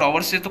दोनों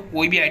ड्रॉवर से तो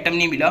कोई भी आइटम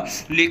नहीं मिला,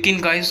 लेकिन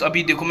गाइस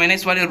अभी देखो मैंने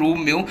इस वाले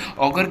रूम में हूँ,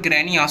 अगर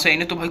ग्रैनी यहाँ से आई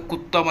ना तो भाई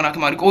कुत्ता बना के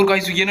मारेगी। और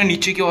गाइस ये ना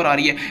नीचे की ओर आ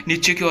रही है,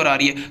 नीचे की ओर आ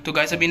रही है। तो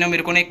गाइस अभी ना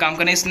मेरे को ना एक काम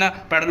करना है, इस ना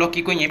पैडलॉक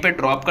की को यहीं पे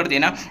ड्रॉप कर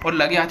देना और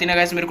लगे आती ना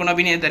गाइस मेरे को ना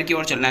अभी इधर की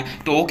ओर चलना है।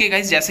 तो ओके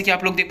गाइस जैसे कि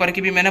आप लोग देख पा रहे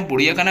कि मैं ना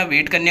बुढ़िया का ना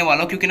वेट करने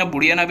वाला हूँ क्योंकि ना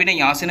बुढ़िया ना अभी ना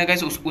यहाँ से ना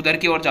गाइस उधर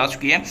की ओर जा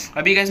चुकी है।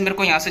 अभी गाइस मेरे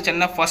को यहाँ से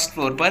चलना फर्स्ट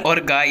फ्लोर पर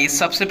और गाइस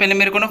सबसे पहले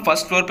मेरे को ना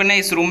फर्स्ट फ्लोर पर ना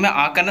इस रूम में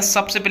आकर ना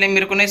सबसे पहले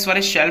मेरे को ना इस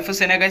वाले शेल्फ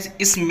से ना गाइस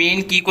इस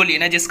मेन की को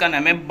लेना जिसका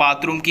नाम है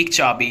बाथरूम की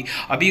चाबी।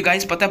 अभी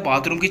गाइस पता है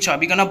बाथरूम की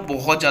चाबी का ना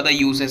बहुत ज़्यादा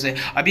यूजेस है।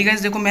 अभी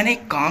गाइस देखो मैंने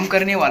एक काम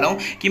करने वाला हूँ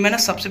कि मैं ना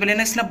सबसे पहले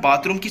ना इस ना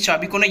बाथरूम की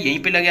चाबी को ना यहीं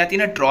पे लग जाती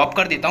है ना ड्रॉप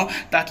कर देता हूँ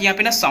ताकि यहाँ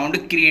पे ना साउंड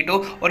क्रिएट हो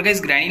और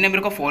गाइस ग्रैनी ने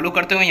मेरे को फॉलो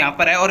करते हुए यहाँ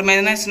पर आए और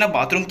मैं ना इस ना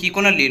बाथरूम की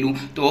को ना ले लूँ।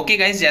 तो ओके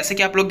गाइस जैसे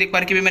कि आप लोग देख पा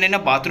रहे कि मैंने ना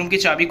बाथरूम की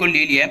चाबी को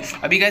ले लिया है।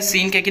 अभी गाइस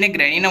सीन क्या कि ना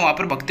ग्रैनी ना वहाँ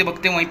पर भगते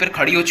भगते वहीं पर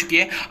खड़ी हो चुकी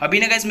है। अभी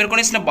ना गाइस मेरे को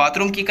ना इस ना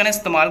बाथरूम की का ना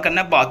इस्तेमाल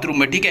करना है बाथरूम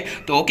में, ठीक है।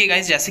 तो ओके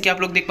गाइस जैसे कि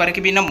आप लोग देख पा रहे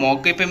कि ना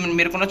मौके पे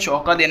मेरे को ना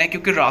चौका देना है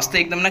क्योंकि रास्ता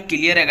एकदम ना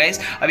क्लियर है गाइस।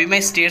 अभी मैं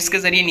स्टेयर्स के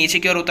जरिए नीचे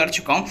की ओर उतर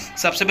चुका हूँ।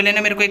 सबसे पहले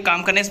ना मेरे को एक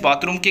काम करना है, इस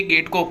बाथरूम के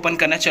गेट को ओपन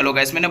करना है। चलो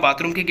गाइस मैंने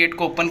बाथरूम के गेट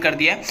को ओपन कर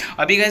दिया है।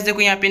 अभी गाइस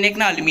देखो यहाँ पे एक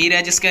ना अलमीरा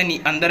है जिसके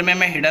अंदर में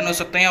मैं हिडन हो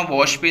सकता हूँ, यहाँ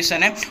वॉश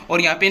बेसिन है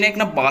और यहाँ पे ना एक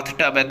ना बाथ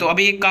टब है। तो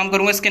अभी एक काम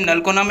करूंगा, इसके नल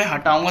को ना मैं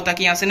हटाऊंगा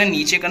ताकि यहाँ से ना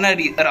नीचे का ना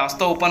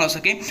रास्ता ओपन हो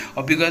सके।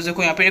 अभी गाइस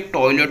देखो यहाँ पे एक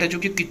टॉयलेट है जो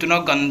कि कितना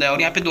गंदा है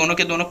और यहाँ पे दोनों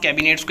के दोनों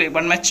कैबिनेट्स को एक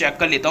बार मैं चेक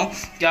कर लेता हूँ,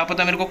 क्या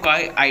पता मेरे को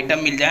कोई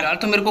आइटम मिल जाए। यार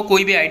तो मेरे को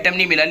कोई भी आइटम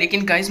नहीं मिला,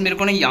 लेकिन गाइस मेरे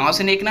को ना यहाँ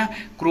से ना एक ना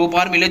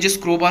क्रोबार मिला जिस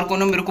क्रोबार को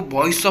ना मेरे को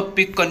बहुत सब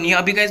पिक करनी है।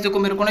 अभी गाइस देखो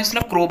मेरे को ना इस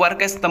ना क्रोबार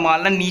का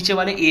इस्तेमाल ना नीचे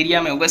वाले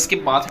एरिया में होगा, इसके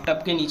बाथ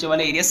टब के नीचे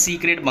वाले एरिया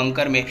सीक्रेट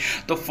बंकर में।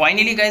 तो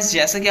फाइनली गाइस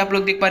जैसा कि आप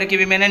लोग देख पा रहे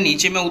कि मैं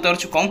नीचे में उतर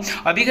चुका हूँ।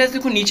 अभी गाइस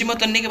देखो नीचे में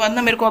उतरने के बाद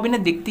ना मेरे को अभी ना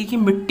दिखती कि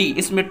मिट्टी,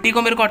 इस मिट्टी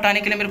को मेरे को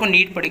हटाने के लिए मेरे को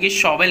नीड पड़ेगी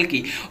शॉवेल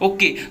की।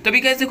 ओके तो अभी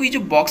गाइस देखो ये जो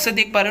बॉक्स है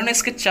देख पा रहे हो ना,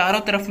 इसके चारों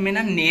तरफ में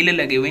ना नेल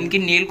लगे हुए, इनकी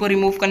नेल को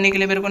रिमूव करने के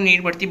लिए मेरे को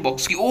नीड पड़ती है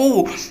बॉक्स की।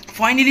 ओह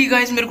फाइनली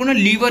गाइस मेरे को ना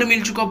लीवर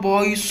मिल चुका,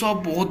 भाई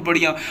साहब बहुत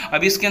बढ़िया।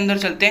 अभी इसके अंदर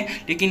चलते हैं,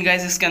 लेकिन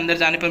गाइस इसके अंदर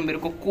जाने पर मेरे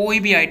को कोई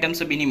भी आइटम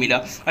अभी नहीं मिला।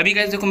 अभी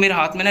गाइस देखो मेरे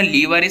हाथ में ना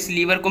लीवर, इस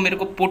लीवर को मेरे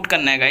को पुट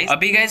करना है गाइस।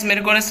 अभी गाइस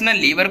मेरे को ना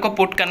लीवर को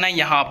पुट करना है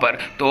यहाँ पर।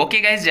 तो ओके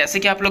गाइस जैसे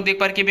कि आप लोग देख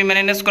पा रहे कि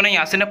मैंने इसको ना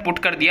यहाँ से ना पुट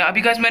कर दिया।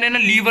 अभी गाइस मैंने ना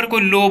लीवर को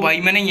लो भाई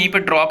मैंने यहीं पे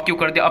ड्रॉप क्यों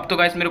कर दिया। अब तो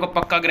गाइस मेरे को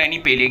पक्का ग्रैनी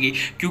पेलेगी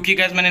क्योंकि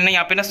गाइस मैंने ना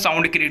यहाँ पे ना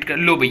साउंड क्रिएट कर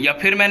लो भैया।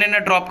 फिर मैंने ना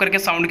ड्रॉप करके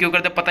साउंड क्यों कर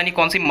दिया, पता नहीं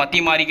कौन सी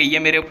मती मारी गई है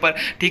मेरे ऊपर,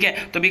 ठीक है।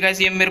 तो अभी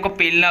गाइस ये मेरे को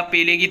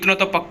पेलेगी इतना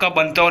तो पक्का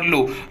बनता। और लो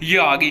ये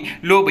आ गई,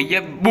 लो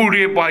भैया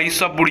बूढ़े भाई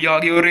सब बुढ़िया आ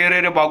गई। रे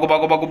रे रे भागो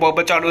भागो भागो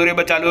बचा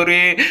लो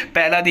रे,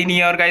 पहला दिन ही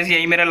है और गाइस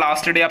यही मेरा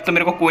लास्ट डे। अब तो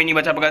मेरे को कोई नहीं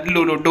बचा पाएगा।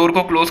 लो डोर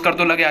को क्लोज कर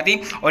दो लगे आती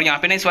और यहाँ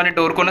पे ना इस वाले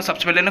डोर को ना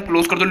सबसे पहले ना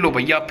क्लोज कर दो। लो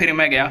भैया फिर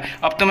मैं गया,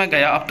 अब तो मैं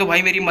गया। अब तो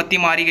भाई मेरी मत्ती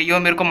मारी गई और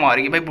मेरे को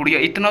मारेगी भाई बुढ़िया,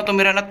 इतना तो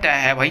मेरा ना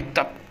तय है भाई,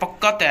 तब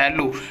पक्का तय है।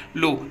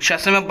 लो शायद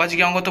से मैं बच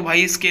गया हूँ तो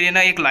भाई इसके लिए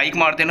ना एक लाइक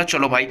मार देना।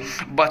 चलो भाई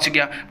बच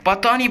गया।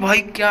 पता नहीं भाई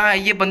क्या है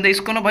ये बंदा,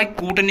 इसको ना भाई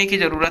कूटने की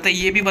जरूरत है।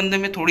 ये भी बंदे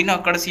में थोड़ी ना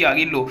अकड़ सी आ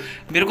गई। लो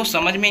मेरे को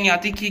समझ में नहीं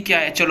आती कि क्या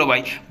है। चलो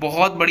भाई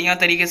बहुत बढ़िया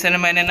तरीके से ना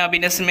मैंने ना अभी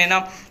इसमें ना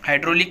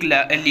हाइड्रोलिक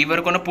लीवर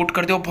को ना पुट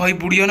कर दिया। भाई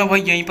बुढ़िया ना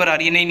भाई यहीं पर आ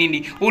रही है,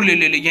 नहीं ओ ले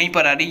यहीं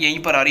पर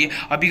आ रही है।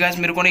 अभी गाइस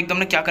मेरे को ना एकदम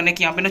ना क्या करना है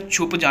कि यहाँ पे ना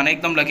छुप जाना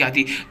एकदम लगे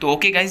आती। तो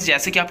ओके गाइस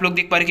जैसे कि आप लोग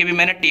देख पा रहे कि अभी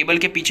मैंने टेबल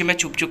के पीछे में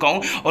छुप चुका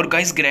हूँ और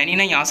गाइस ग्रैनी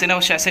ना यहाँ से ना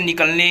शायद से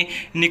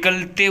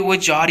निकलते हुए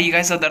जा रही है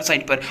गाइस अदर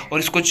साइड पर, और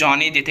इसको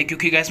जाने देते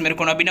क्योंकि गाइस मेरे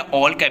को ना अभी ना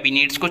ऑल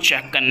कैबिनेट्स को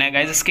चेक करना है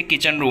गाइस इसके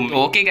किचन रूम में।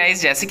 ओके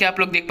गाइस जैसे कि आप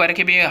लोग देख पा रहे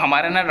कि अभी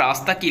हमारा ना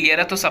रास्ता क्लियर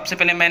है। तो सबसे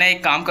पहले मैंने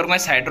एक काम करूंगा,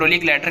 इस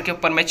हाइड्रोलिक लैडर के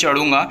ऊपर मैं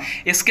चढ़ूंगा।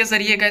 इसके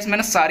जरिए गाइस मैं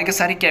ना सारे के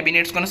सारे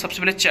कैबिनेट्स को ना सबसे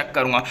पहले चेक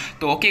करूंगा।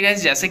 तो ओके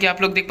गाइस जैसे कि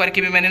आप लोग देख पा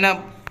रहे कि मैंने ना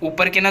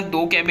ऊपर के ना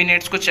 2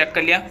 कैबिनेट्स को चेक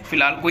कर लिया,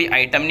 फिलहाल कोई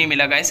आइटम नहीं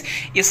मिला गाइस।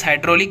 इस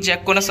हाइड्रोलिक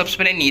जैक को ना सबसे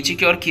पहले नीचे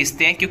की ओर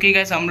खींचते हैं, क्योंकि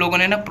गाइस हम लोगों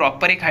ने ना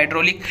प्रॉपर एक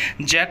हाइड्रोलिक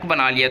जैक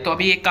बना लिया। तो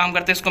अभी एक काम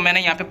करते हैं, इसको मैं ना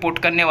यहाँ पे पुट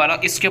करने वाला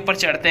हूँ, इसके ऊपर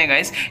चढ़ते हैं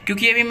गाइस।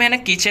 क्योंकि अभी मैं ना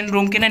किचन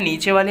रूम के ना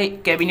नीचे वाले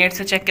कैबिनेट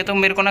से चेक किया तो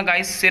मेरे को ना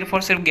गाइस सिर्फ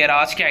और सिर्फ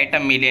गैराज के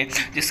आइटम मिले,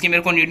 जिसकी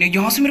मेरे को नीड नहीं।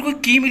 यहाँ से मेरे को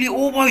की मिली,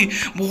 ओ भाई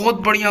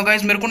बहुत बढ़िया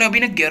गाइस, मेरे को ना अभी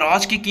ना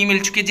गैराज की मिल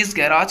चुकी है, जिस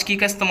गैराज की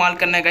का इस्तेमाल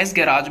करना है गाइस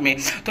गैराज में।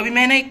 तो अभी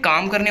मैं ना एक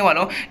काम करने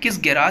वाला हूँ कि इस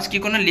गैराज की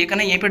को ना लेकर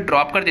ना यहीं पे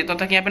ड्रॉप कर देता हूँ,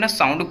 ताकि यहाँ पे ना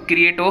साउंड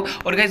क्रिएट हो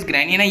और गाइस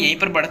ग्रैनी ना यहीं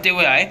पर बढ़ते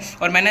हुए आए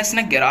और मैंने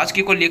इसने गैराज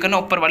की को लेकर ना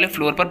ऊपर वाले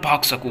फ्लोर पर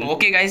भाग सकूं।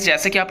 ओके गाइस,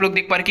 जैसे कि आप लोग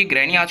देख पा रहे कि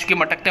ग्रैनी आ चुकी है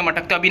मटकते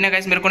मटकते। अभी ना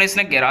गाइस मेरे को ना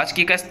इसने गैराज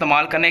की का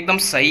इस्तेमाल करना है एकदम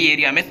सही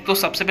एरिया में। तो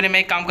सबसे पहले मैं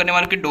एक काम करने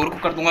वाला हूं कि डोर को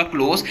कर दूंगा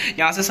क्लोज।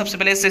 यहाँ से सबसे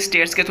पहले इस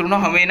स्टेयर्स के थ्रू ना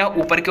हमें ना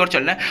ऊपर की ओर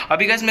चलना है।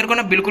 अभी गाइस मेरे को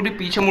ना बिल्कुल भी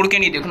पीछे मुड़ के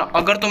नहीं देखना,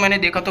 अगर तो मैंने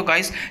देखा तो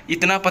गाइस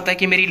इतना पता है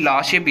कि मेरी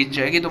लाशें बिछ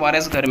जाएगी दोबारा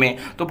इस घर में।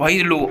 तो भाई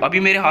लो, अभी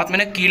मेरे हाथ में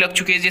ना की लग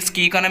चुकी है, जिस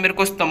की का ना मेरे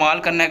को इस्तेमाल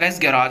करना है गाइस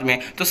गैराज में।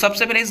 तो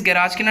सबसे पहले इस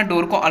गैराज के ना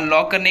डोर को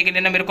अनलॉक करने के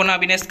लिए ना मेरे को ना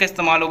अभी ना इसका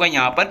इस्तेमाल होगा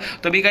यहाँ पर।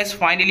 तो अभी गाइस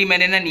फाइनली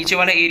मैंने ना नीचे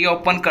वाला एरिया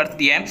ओपन कर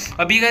दिया है।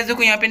 अभी गाइस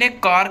देखो यहाँ पे ना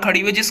कार खड़ी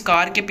हुई है, जिस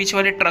कार के पीछे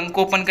वाले ट्रंक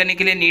को ओपन करने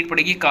के लिए नीड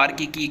पड़ेगी कार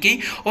की।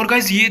 और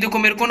गाइस ये देखो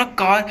मेरे को ना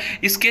कार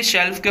इसके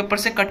शेल्फ के ऊपर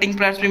से कटिंग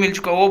प्लेट्स भी मिल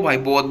चुका है। ओ भाई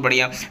बहुत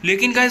बढ़िया।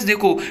 लेकिन गाइस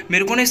देखो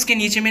मेरे को ना इसके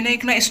नीचे में ना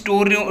एक ना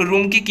स्टोर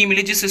रूम की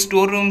मिली, जिस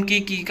स्टोर रूम की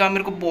का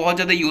मेरे को बहुत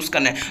ज्यादा यूज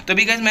करना है। तो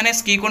अभी गाइस मैंने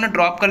इस की को ना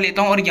ड्रॉप कर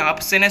लेता हूँ और यहाँ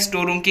से ना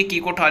स्टोर रूम की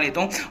को उठा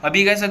लेता हूँ।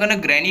 अभी गाइस अगर ना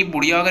ग्रैनी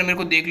बुढ़िया अगर मेरे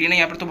को देख ली ना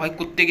यहाँ पर, तो भाई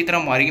कुत्ते की तरह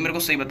मारेगी, मेरे को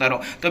सही बता रहा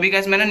हूँ। तो अभी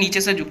गाइस मैं ना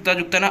नीचे से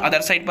झुकता ना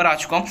अदर साइड पर आ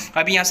चुका हूँ।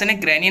 अभी यहाँ से ना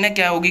ग्रैनी ना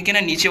क्या होगी कि ना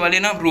नीचे वाले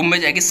ना रूम में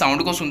जाएगी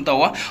साउंड को सुनता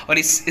हुआ, और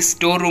इस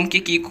स्टोर रूम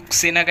की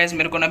से ना गाइस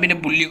मेरे को ना अभी ना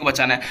बुल्ली को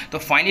बचाना है। तो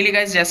फाइनली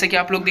गाइस जैसे कि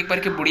आप लोग देख पा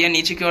रहे कि बुढ़िया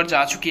नीचे की ओर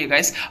जा चुकी है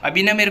गाइस।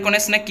 अभी ना मेरे को ना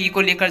इसने की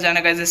को लेकर जाना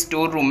गाइस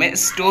स्टोर रूम में।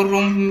 स्टोर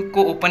रूम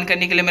को ओपन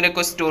करने के लिए मेरे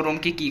को स्टोर रूम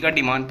की का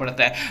डिमांड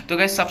पड़ता है। तो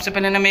गाइस सबसे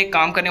पहले ना मैं एक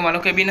काम करने वाला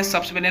हूँ कि अभी ना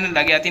सबसे पहले ना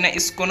लगे आती ना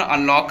इसको ना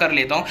अनलॉक कर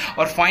लेता हूँ।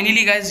 और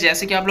फाइनली गाइस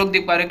जैसे कि आप लोग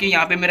देख पा रहे हो कि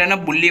यहाँ पे मेरा ना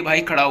बुल्ली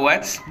भाई खड़ा हुआ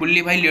है,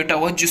 बुल्ली भाई लेटा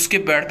हुआ है, जिसके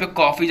बेड पे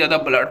काफी ज्यादा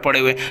ब्लड पड़े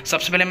हुए।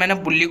 सबसे पहले मैं ना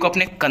बुल्ली को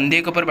अपने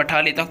कंधे के ऊपर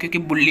बैठा लेता हूँ, क्योंकि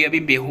बुल्ली अभी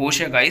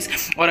बेहोश है गाइस।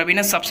 और अभी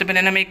ना सबसे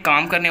पहले ना मैं एक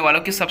काम करने वाला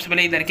हूँ कि सबसे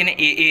पहले इधर के ना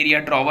एरिया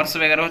ड्रॉवर्स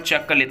वगैरह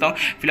चेक कर लेता हूँ।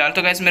 फिलहाल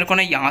तो गाइस मेरे को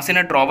ना यहाँ से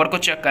ना ड्रॉवर को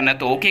चेक करना है।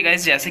 तो ओके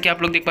गाइस, जैसे कि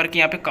आप लोग देख पा रहे हैं कि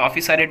यहाँ पे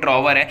काफी सारे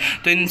ड्रॉवर है,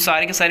 तो इन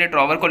सारे के सारे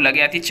ड्रॉवर को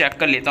लगे आती चेक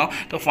कर लेता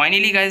हूँ। तो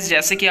फाइनली गाइस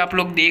जैसे कि आप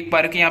लोग देख पा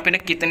रहे हो कि यहाँ पे ना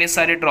कितने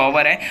सारे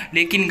ड्रॉवर है,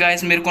 लेकिन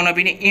गाइस मेरे को ना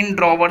अभी इन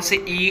ड्रॉवर से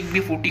एक भी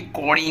फूटी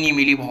कौड़ी नहीं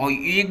मिली भाई,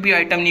 एक भी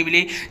आइटम नहीं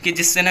मिली कि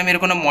जिससे ना मेरे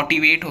को ना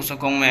मोटिवेट हो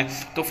सकूँ मैं।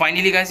 तो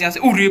फाइनली गाइस यहाँ से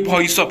अरे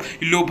भाई सब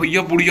लो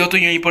भैया, बुढ़िया तो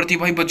यहीं पर थी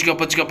भाई, बच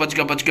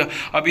गया।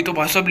 अभी तो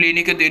भाई सब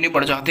लेने के देने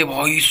पड़ जाते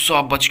भाई,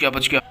 सब बच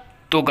गया।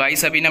 तो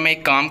गाइस अभी ना मैं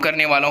एक काम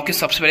करने वाला हूँ कि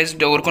सबसे पहले इस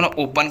डोर को ना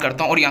ओपन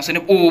करता हूँ और यहाँ से ना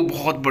ओ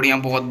बहुत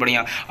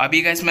बढ़िया।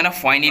 अभी गाइस मैं ना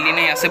फाइनली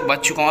ना यहाँ से बच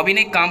चुका हूँ। अभी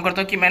ना एक काम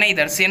करता हूँ कि मैं ना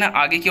इधर से ना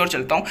आगे की ओर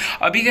चलता हूँ।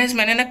 अभी गाइस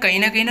मैंने ना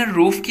कहीं ना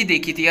रूफ की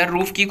देखी थी यार,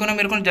 रूफ की को ना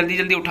मेरे को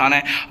जल्दी उठाना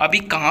है। अभी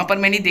कहाँ पर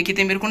मैंने देखी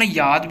थी मेरे को ना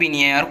याद भी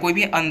नहीं है यार, कोई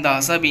भी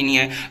अंदाजा भी नहीं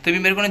है। तो अभी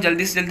मेरे को ना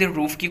जल्दी से जल्दी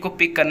रूफ की को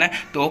पिक करना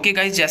है। तो ओके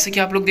गाइस, जैसे कि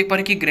आप लोग देख पा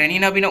रहे कि ग्रैनी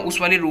ना अभी ना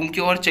उस वाले रूम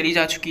की ओर चली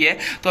जा चुकी है।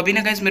 तो अभी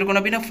ना गाइस मेरे को ना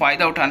अभी ना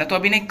फायदा उठाना है। तो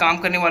अभी ना एक काम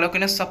करने वाला हूँ कि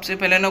ना सबसे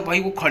पहले ना भाई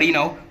वो खड़ी ना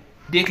हो,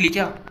 देख ली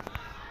क्या,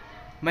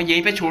 मैं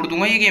यहीं पे छोड़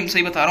दूंगा ये गेम,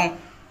 सही बता रहा हूँ।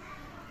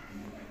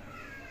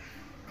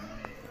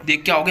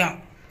 देख क्या हो गया,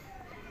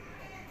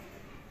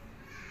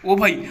 ओ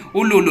भाई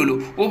ओ लो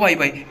ओ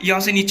भाई यहाँ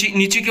से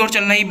नीचे की ओर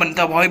चलना ही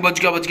बनता भाई, बच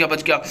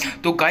गया।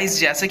 तो गाइस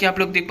जैसे कि आप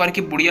लोग देख पा रहे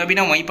कि बुढ़िया भी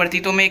ना वहीं पर थी।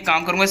 तो मैं एक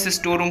काम करूंगा, इस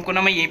स्टोर रूम को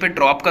ना मैं यहीं पे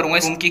ड्रॉप करूंगा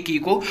इस रूम की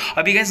को।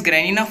 अभी गाइस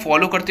ग्रैनी ना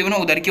फॉलो करते हुए ना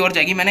उधर की ओर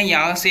जाएगी, मैं ना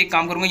यहाँ से एक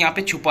काम करूंगा, यहाँ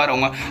पे छुपा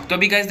रहूंगा। तो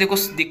अभी गाइस देखो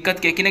दिक्कत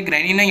क्या कि ना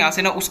ग्रैनी ना यहाँ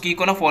से ना उस की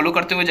को ना फॉलो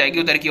करते हुए जाएगी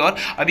उधर की ओर।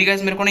 अभी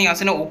गाइस मेरे को ना यहाँ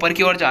से ना ऊपर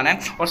की ओर जाना है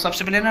और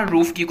सबसे पहले ना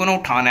रूफ की को ना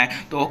उठाना है।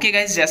 तो ओके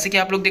गाइस, जैसे कि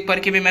आप लोग देख पा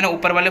रहे कि मैं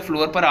ऊपर वाले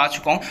फ्लोर पर आ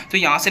चुका हूँ। तो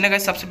यहाँ से ना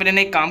गाइस सबसे पहले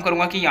ना एक काम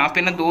करूंगा कि यहाँ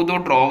पे ना दो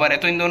ड्रॉवर है,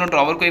 तो इन दोनों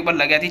ड्रॉवर को एक बार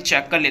लगा दी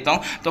चेक कर लेता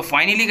हूँ। तो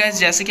फाइनली गाइस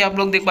जैसे कि आप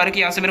लोग देख पा रहे हैं कि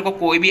यहाँ से मेरे को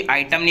कोई भी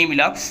आइटम नहीं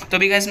मिला। तो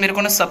अभी गाइस मेरे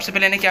को ना सबसे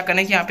पहले ना क्या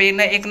करना है कि यहाँ पे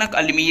ना एक ना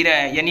अलमीरा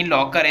है, यानी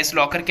लॉकर है, इस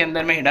लॉकर के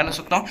अंदर मैं हिडन हो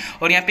सकता हूँ।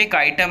 और यहाँ पे एक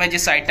आइटम है,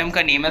 जिस आइटम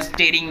का नेम है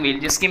स्टीयरिंग व्हील,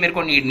 जिसकी मेरे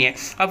को नीड नहीं है।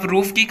 अब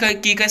रूफ की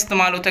का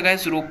इस्तेमाल होता है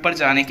गाइस रूफ पर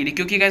जाने के लिए,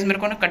 क्योंकि गाइस मेरे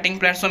को ना कटिंग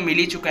प्लेटफॉर्म मिल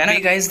ही चुका है ना।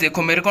 गाइस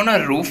देखो मेरे को ना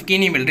रूफ की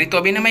नहीं मिल रही। तो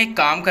अभी ना मैं एक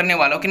काम करने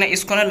वाला हूँ कि ना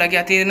इसको ना लग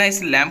आती है ना,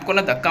 इस लैंप को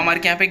ना धक्का मार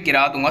के यहाँ पे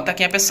गिरा दूंगा,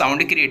 ताकि यहाँ पे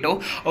साउंड क्रिएट हो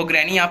और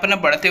ग्रैनी यहाँ पर ना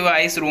बढ़ते हुए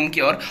आए इस रूम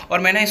की ओर, और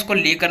मैं ना इसको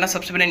लेकर ना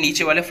सबसे पहले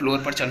नीचे वाले फ्लोर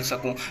पर चल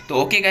सकूं। तो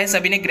ओके गाइस,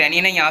 अभी ने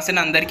ग्रैनी ना यहाँ से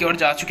ना अंदर की ओर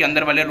जा चुकी है,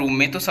 अंदर वाले रूम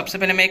में। तो सबसे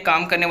पहले मैं एक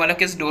काम करने वाला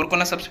कि इस डोर को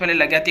ना सबसे पहले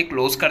लगे आती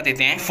क्लोज कर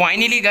देते हैं।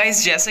 फाइनली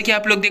गाइस जैसे कि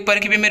आप लोग देख पा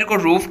रहे कि मेरे को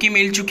रूफ की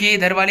मिल चुकी है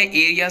इधर वाले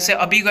एरिया से।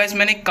 अभी गाइस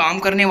मैंने एक काम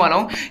करने वाला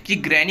हूँ कि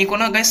ग्रैनी को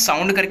ना गाइस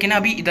साउंड करके ना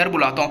अभी इधर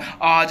बुलाता हूँ,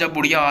 आजा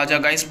बुढ़िया आजा।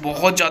 गाइस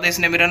बहुत ज्यादा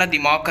इसने मेरा ना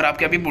दिमाग खराब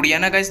किया। अभी बुढ़िया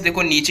ना गाइस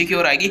देखो नीचे की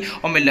ओर आएगी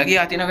और मैं लगे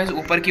आती ना गाइस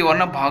ऊपर की ओर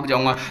ना भाग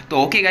जाऊंगा।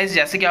 तो ओके गाइस,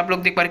 जैसे कि आप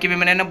लोग देख पा रहे कि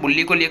मैंने ना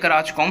बुल्ली को लेकर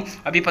आ चुका हूँ।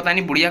 अभी पता नहीं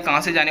बुढ़िया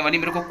कहाँ से जाने वाली,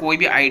 मेरे को कोई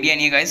भी आइडिया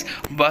नहीं है गाइस।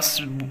 बस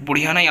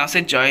बुढ़िया ना यहाँ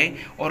से जाए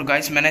और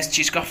गाइस मैंने इस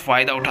चीज का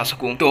फायदा उठा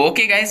सकूं। तो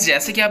ओके गाइस,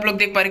 जैसे कि आप लोग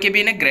देख पा रहे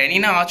कि ना ग्रैनी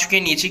ना आ चुकी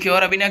है नीचे की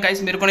ओर। अभी ना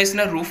गाइस मेरे को ना इस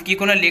ना रूफ की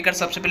को ना लेकर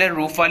सबसे पहले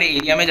रूफ वाले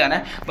एरिया में जाना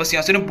है। बस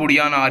यहाँ से ना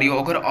बुढ़िया ना आ रही हो,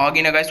 अगर आ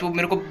गई ना गाइस वो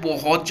मेरे को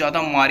बहुत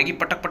ज्यादा मारेगी,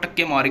 पटक पटक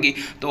के मारेगी।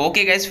 तो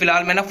ओके गाइस,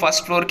 फिलहाल मैं ना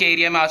फर्स्ट फ्लोर के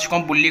एरिया में आ चुका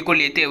हूँ बुल्ली को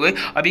लेते हुए।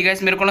 अभी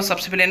गाइस मेरे को ना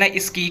सबसे पहले ना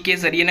इस की के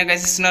जरिए ना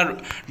गाइस इस ना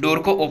डोर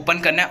को ओपन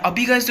करना है।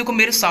 अभी गाइस देखो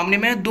मेरे सामने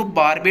में दो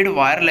बारबेड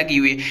वायर लगी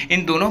हुई है।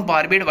 इन दोनों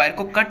बारबेड वायर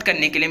को कट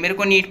करने के लिए मेरे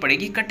को नीड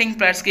पड़ेगी कटिंग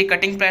प्लेट्स की।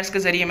 कटिंग प्लेट्स के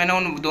जरिए मैं ना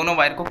उन दोनों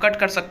वायर को कट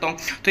कर सकता हूँ।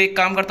 तो एक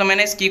काम करता हूँ,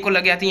 मैंने इस की को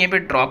लगे आती यहाँ पे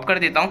ड्रॉप कर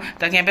देता हूँ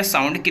ताकि यहाँ पे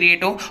साउंड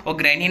क्रिएट हो और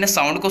ग्रैनी ना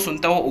साउंड को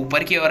सुनता हुआ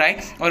ऊपर की ओर आए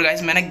और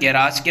गाइस मैं ना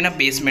गैराज के ना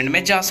बेसमेंट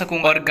में जा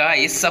सकूंगा। और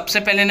गाइस सबसे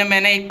पहले ना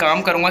मैंने एक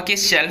काम करूंगा कि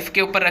शेल्फ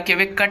के ऊपर रखे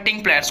हुए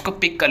कटिंग प्लेट्स को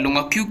पिक कर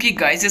लूंगा, क्योंकि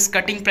गाइस इस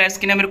कटिंग प्लेट्स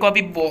की ना मेरे को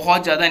अभी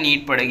बहुत ज्यादा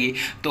नीड पड़ेगी।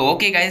 तो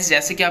ओके गाइस,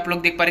 जैसे कि आप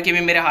लोग देख पा रहे कि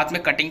मेरे हाथ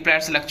में कटिंग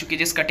प्लेट्स लग चुकी है,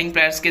 जिस कटिंग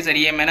प्लेट्स के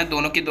जरिए मैं ना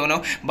दोनों की दोनों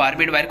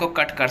बारबेड वायर को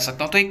कट कर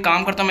सकता हूँ। तो एक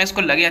काम करता हूँ, मैं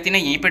इसको लगे आती ना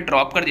यहीं पे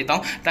ड्रॉप कर देता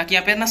हूँ ताकि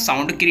यहाँ पे ना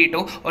साउंड क्रिएट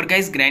हो और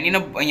गाइस ग्रैनी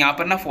ना यहाँ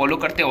पर ना फॉलो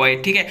करते हुए,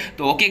 ठीक है।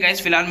 तो ओके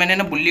गाइस, फिलहाल मैंने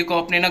ना बुल्ली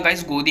को अपने ना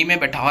गाइस गोदी में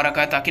बैठा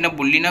रखा है ताकि ना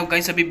बुल्ली ना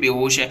गाइस अभी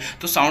बेहोश है।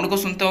 तो साउंड को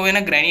सुनते हुए ना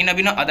ग्रैनी ना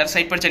अभी ना अदर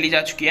साइड पर चली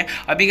जा चुकी है।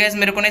 अभी गाइस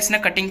मेरे को ना इसने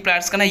कटिंग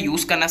प्लेट्स का ना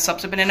यूज करना है।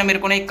 सबसे पहले ना मेरे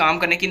को ना एक काम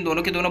करना है कि इन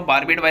दोनों के दोनों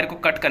बारबेड वायर को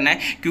कट करना है,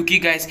 क्योंकि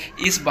गाइस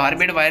इस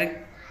बारबेड वायर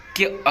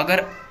कि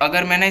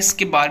अगर मैंने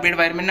इसके बारबेड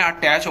वायर में ना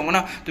अटैच होगा ना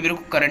तो मेरे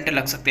को करंट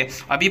लग सकते हैं।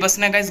 अभी बस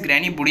ना गाइस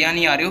ग्रैनी बुढ़िया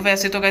नहीं आ रही हो।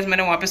 वैसे तो गाइस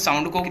मैंने वहाँ पे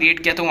साउंड को क्रिएट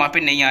किया तो वहाँ पे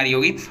नहीं आ रही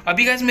होगी।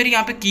 अभी गाइस मेरी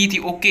यहाँ पे की थी।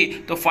 ओके,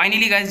 तो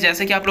फाइनली गाइस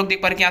जैसे कि आप लोग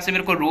देख पा रहे हैं यहाँ से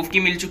मेरे को रूफ की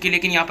मिल चुकी है,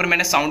 लेकिन यहाँ पर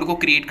मैंने साउंड को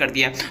क्रिएट कर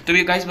दिया है। तो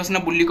ये गाइस बस ना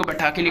बुल्ली को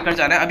बैठा के लेकर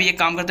जाना है। अभी एक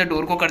काम करते हैं,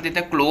 डोर को कर देते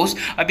हैं क्लोज।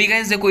 अभी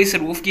गाइस देखो इस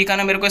रूफ की का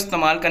ना मेरे को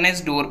इस्तेमाल करना है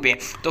इस डोर पे।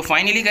 तो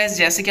फाइनली गाइस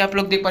जैसे कि आप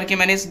लोग देख पा रहे हैं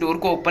मैंने इस डोर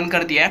को ओपन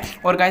कर दिया है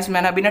और गाइस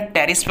मैंने अभी ना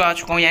टेरिस पे आ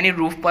चुका हूँ, यानी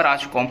रूफ पर आ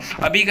चुका हूँ।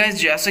 अभी गाइस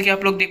जैसे कि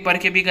आप लोग देख पा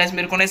रहे हैं गाइस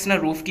मेरे को ना इस ना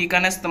रूफ की का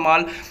ना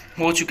इस्तेमाल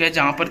हो चुका है,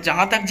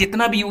 जहां तक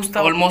जितना भी यूज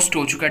था ऑलमोस्ट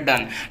हो चुका है,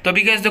 डन। तो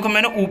अभी गाइस देखो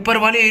मैंने ऊपर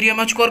वाले एरिया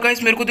में चुका और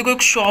गाइस मेरे को देखो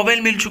एक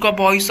शॉवेल मिल चुका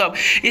भाई साहब।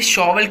 इस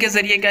शॉवेल के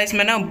जरिए गाइस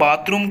मैं ना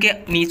बाथरूम के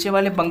नीचे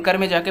वाले बंकर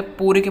में जाके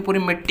पूरे के पूरी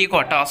मिट्टी को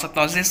हटा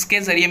सकता हूँ, जिसके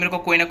जरिए मेरे को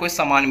कोई ना कोई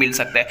सामान मिल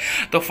सकता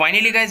है। तो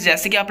फाइनली गाइस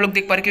जैसे कि आप लोग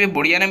देख पा रहे हैं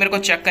बुढ़िया ने मेरे को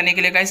चेक करने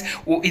के लिए गाइस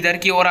वो इधर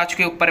की ओर आ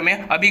चुके ऊपर में।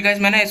 अभी गाइस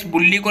मैंने इस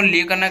बुल्ली को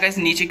लेकर ना गाइस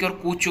नीचे की ओर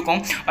कूद चुका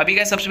हूँ। अभी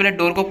गाइस सबसे पहले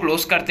डोर को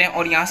क्लोज करते हैं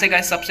और यहाँ से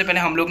गाइस सबसे पहले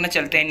हम लोग ना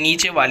चलते हैं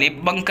नीचे वाले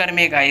बंकर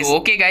में गाइस।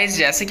 ओके गाइस,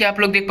 जैसे कि आप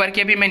लोग देख पा रहे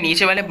हैं अभी मैं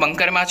नीचे वाले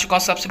बंकर में आ चुका हूं।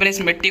 सबसे पहले इस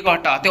मिट्टी को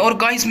हटाते हैं और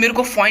गाइस मेरे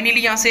को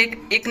फाइनली यहां से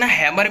एक ना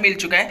हैमर मिल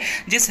चुका है,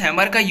 जिस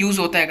हैमर का यूज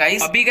होता है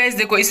गाइस। अभी गाइस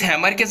देखो इस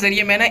हैमर के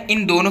जरिए मैं ना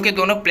इन दोनों के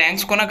दोनों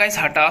प्लैंक्स को ना गाइस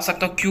हटा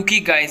सकता हूं, क्योंकि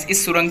गाइस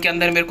इस सुरंग के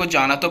अंदर मेरे को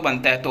जाना तो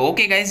बनता है। तो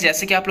ओके गाइस,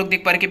 जैसे कि आप लोग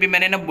देख पा रहे हैं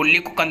मैंने ना बुल्ली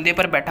को कंधे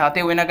पर बैठाते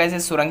हुए ना गाइस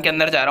इस सुरंग के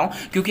अंदर जा रहा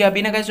हूं, क्योंकि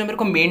अभी ना गाइस जो मेरे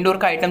को मेन डोर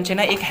का आइटम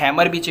चाहिए ना एक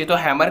हैमर भी चाहिए। तो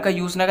हैमर का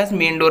यूज ना गाइस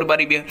मेन डोर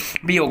पर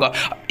भी होगा।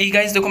 अभी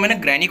गाइस देखो मैंने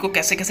ग्रैनी को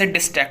कैसे कैसे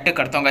डिस्ट्रैक्ट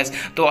करता हूं गाइस।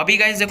 तो अभी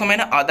गाइस देखो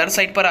मैंने अदर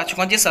साइड पर आ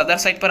चुका हूं। जिस अदर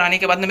साइड पर आने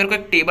के बाद मेरे को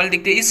एक टेबल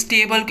दिखती है। इस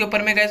टेबल के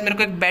ऊपर में गाइस मेरे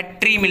को एक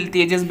बैटरी मिलती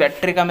है, जिस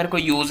बैटरी का मेरे को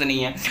यूज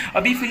नहीं है।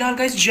 अभी फिलहाल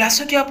गाइस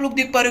जैसा कि आप लोग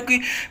देख पा रहे हो कि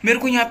मेरे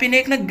को यहाँ पे ना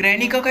एक ना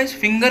ग्रैनी का गाइस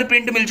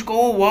फिंगरप्रिंट मिल चुका।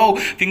 ओ वाओ,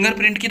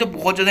 फिंगरप्रिंट की तो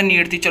बहुत ज्यादा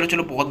नीड थी। चलो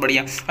चलो बहुत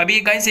बढ़िया। अभी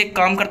गाइस एक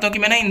काम करता हूँ कि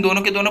मैं ना इन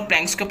दोनों के दोनों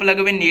प्लैंक्स के ऊपर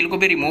लगे हुए नेल को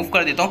भी रिमूव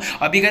कर देता हूँ।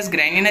 अभी गाइस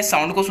ग्रैनी ने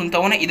साउंड को सुनता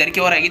हुआ ना इधर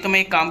की ओर आएगी, तो मैं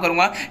एक काम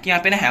करूंगा कि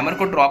यहाँ पे ना हैमर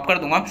को ड्रॉप कर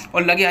दूंगा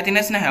और लगे आती ना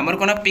इसने हैमर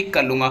को ना पिक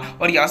कर लूंगा।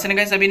 और यहाँ से ना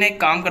गाइस अभी ना एक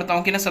काम करता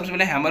हूँ कि ना सबसे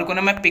पहले हैमर को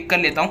ना मैं पिक कर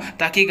लेता हूँ,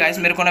 ताकि गाइस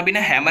मेरे को ना अभी ना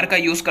हैमर का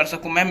यूज कर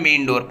सकूं मैं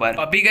मेन डोर पर।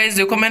 अभी गाइस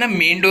देखो मैं ना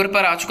मेन डोर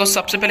पर आ चुका हूं।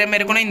 सबसे पहले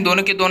मेरे को ना इन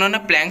दोनों के दोनों ना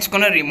प्लैंक्स को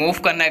ना रिमूव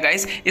करना है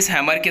गाइस इस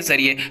हैमर के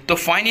जरिए। तो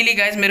फाइनली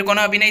गाइस मेरे को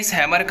ना अभी ना इस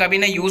हैमर का भी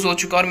ना यूज हो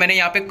चुका और मैंने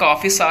यहाँ पे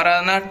काफी सारा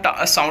ना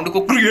साउंड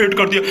को क्रिएट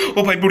कर दिया।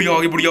 ओ भाई बुढ़िया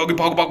होगी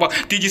भाग भाग भाग,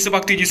 तेजी से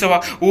भाग तेजी से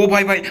भाग। ओ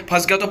भाई भाई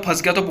फंस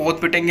गया तो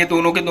बहुत पिटेंगे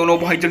दोनों के दोनों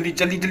भाई। जल्दी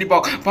जल्दी जल्दी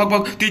भाग भाग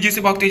भाग, तेजी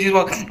से भाग।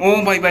 ओ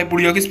भाई भाई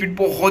बुढ़िया की स्पीड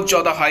बहुत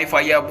ज्यादा हाई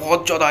फाई है,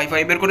 बहुत ज्यादा हाई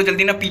फाई। मेरे को ना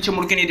जल्दी ना पीछे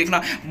मुड़ के नहीं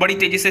देखना, बड़ी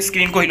तेजी से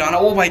स्क्रीन को हिलाना।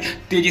 ओ भाई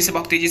तेजी से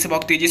भाग तेजी से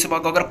भाग तेजी से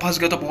भाग। अगर फंस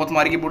गया तो बहुत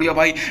मारेगी बुढ़िया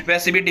भाई।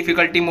 वैसे भी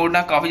डिफिकल्टी मोड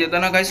ना काफी ज्यादा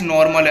ना गाइस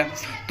नॉर्मल है।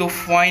 तो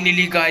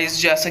फाइनली गाइस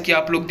जैसा कि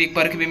आप लोग देख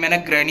पा रहे हैं मैंने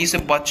ग्रैनी से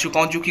बच चुका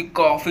हूं, जो कि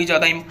काफी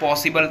ज्यादा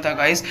इंपॉसिबल था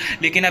गाइस।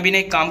 लेकिन अभी ना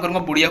एक काम करूंगा,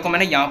 बुढ़िया को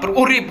मैंने यहाँ पर,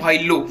 अरे भाई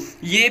लो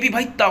ये भी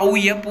भाई ताऊ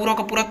ही है, पूरा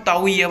का पूरा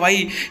ताऊ ही है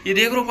भाई। ये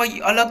देख लो भाई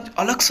अलग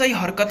अलग सही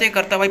हरकतें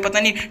करता है भाई। पता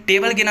नहीं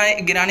टेबल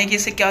गिराने की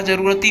इससे क्या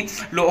जरूरत थी।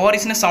 लो और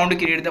इसने साउंड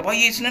क्रिएट किया भाई।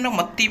 इसने ना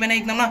मत्ती में ना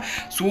एकदम ना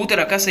सूत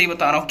रखा, सही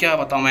बता रहा हूँ, क्या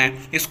बताऊँ मैं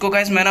इसको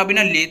गाइस। मैंने अभी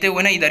ना लेते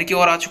हुए ना इधर की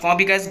ओर आ चुका हूँ।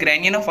 अभी गाइस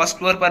ग्रैनी ना फर्स्ट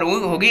फ्लोर पर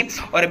होगी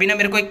और अभी ना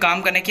मेरे को एक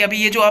काम करना है कि अभी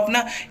ये जो आप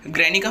ना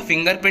ग्रैनी का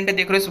फिंगरप्रिंट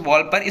देख रहे हो इस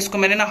वॉल पर, इसको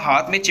मैंने ना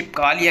हाथ में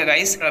चिपका लिया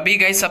गाइस। अभी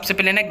गाइस सबसे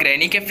पहले ना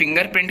ग्रैनी के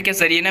फिंगरप्रिंट के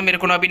जरिए ना मेरे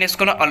को ना अभी ना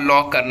इसको ना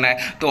अनलॉक करना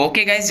है। तो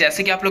ओके गाइस,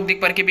 जैसे कि आप लोग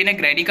देख पा रहे हैं ना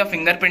ग्रैनी का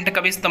फिंगरप्रिंट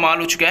का भी इस्तेमाल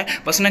हो चुका है,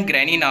 बस ना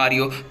ग्रैनी ना आ रही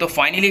हो। तो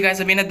फाइनली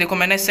गाइस अभी ना देखो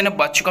मैंने इससे ना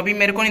बच चुका। अभी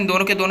मेरे को इन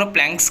दोनों के दोनों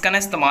प्लैंक्स का ना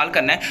इस्तेमाल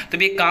करना है। तो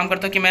भी एक काम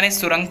करता हूँ कि मैंने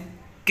इस सुरंग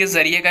के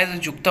जरिए गाइस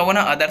झुकता हुआ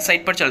ना अदर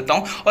साइड पर चलता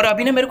हूँ। और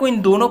अभी ना मेरे को इन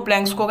दोनों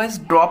प्लैंक्स को गाइस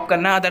ड्रॉप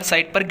करना है अदर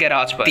साइड पर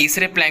गैराज पर।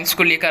 तीसरे प्लैंक्स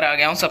को लेकर आ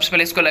गया हूँ। सबसे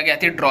पहले इसको लगे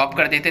आती है ड्रॉप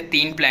कर देते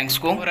 3 प्लैंक्स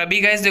को। और अभी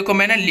गाइस देखो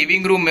मैं ना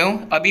लिविंग रूम में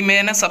हूँ। अभी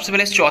मैं ना सबसे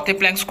पहले चौथे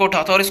प्लैंक्स को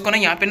उठाता हूँ और इसको ना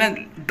यहाँ पे ना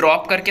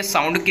ड्रॉप करके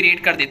साउंड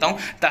क्रिएट कर देता हूँ,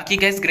 ताकि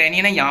गाइस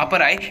ग्रैनी ना यहाँ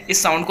पर आए,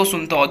 इस साउंड को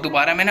सुनता हो।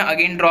 दोबारा मैं ना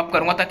अगेन ड्रॉप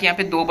करूंगा ताकि यहाँ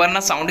पे 2 बार ना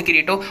साउंड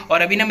क्रिएट हो।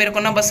 और अभी ना मेरे को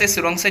ना बस इस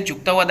सुरंग से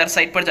झुकता हुआ अदर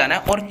साइड पर जाना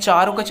है और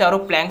चारों के चारों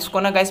प्लैंक्स को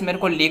ना गाइस मेरे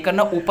को लेकर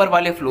ना ऊपर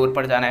वाले फ्लोर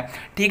पर जाना है।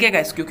 ठीक है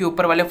गाइस, क्योंकि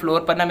ऊपर वाले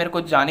फ्लोर पर ना मेरे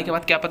को जाने के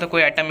बाद क्या पता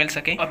कोई आइटम मिल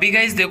सके। अभी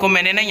गाइस देखो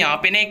मैंने ना यहाँ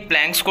पे ना एक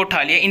प्लैंक्स को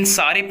उठा लिया। इन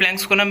सारे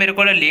प्लैंक्स को ना मेरे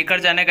को ना लेकर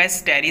जाना है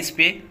गाइस टेरिस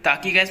पे,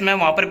 ताकि गाइस मैं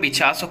वहां पर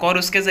बिछा सकूं और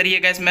उसके जरिए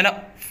गाइस मैं ना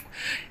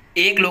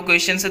एक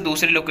लोकेशन से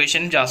दूसरी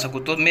लोकेशन जा सकूं।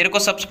 तो मेरे को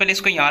सबसे पहले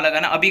इसको यहाँ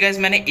लगाना। अभी गाइस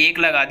मैंने एक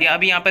लगा दिया।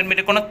 अभी यहाँ पर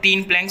मेरे को ना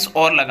 3 प्लैंक्स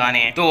और लगाने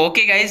हैं। तो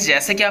ओके गाइस,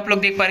 जैसे कि आप लोग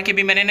देख पा रहे हैं कि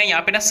अभी मैंने ना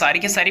यहाँ पे ना सारी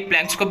के सारी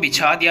प्लैंक्स को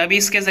बिछा दिया। अभी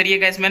इसके जरिए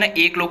गाइस मैं ना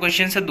एक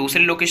लोकेशन से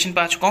दूसरी लोकेशन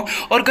पे आ चुका हूँ।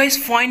 और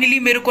गाइस फाइनली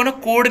मेरे को ना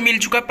कोड मिल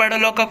चुका है,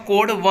 पैडलॉक का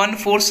कोड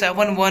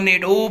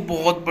 14718। ओ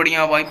बहुत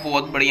बढ़िया भाई,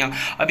 बहुत बढ़िया।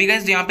 अभी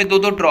गाइस यहाँ पे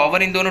 2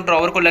 ड्रॉवर, इन दोनों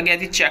ड्रॉवर को लगे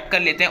आती चेक कर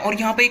लेते हैं। और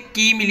यहाँ पे एक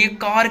की मिली है,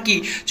 कार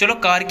की। चलो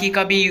कार की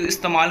का भी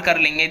इस्तेमाल कर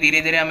लेंगे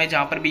धीरे धीरे, हमें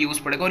जहाँ पर भी यूज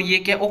पड़ेगा। और ये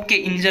क्या, ओके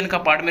इंजन का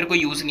पार्ट मेरे को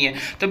यूज नहीं है।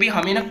 तो अभी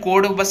हमें ना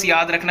कोड बस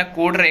याद रखना,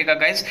 कोड रहेगा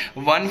गाइस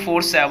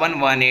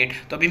 14718।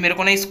 तो अभी मेरे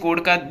को ना इस कोड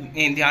का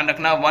ध्यान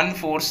रखना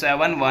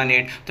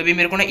 14718। तो अभी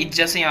मेरे को ना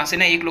इज्जत से यहाँ से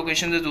ना एक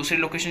लोकेशन से दूसरी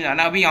लोकेशन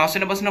जाना। अभी यहाँ से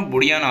ना बस ना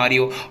बुढ़िया ना आ रही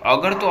हो,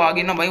 अगर तो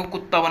आगे ना भाई वो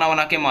कुत्ता बना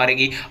बना के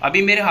मारेगी।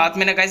 अभी मेरे हाथ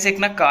में ना गाइस एक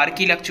ना कार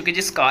की लग चुकी है,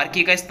 जिस कार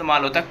की का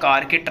इस्तेमाल होता है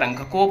कार के ट्रंक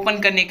को ओपन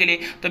करने के लिए।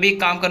 तो अभी एक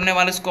काम करने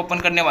वाला, इसको ओपन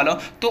करने वाला।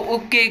 तो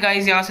ओके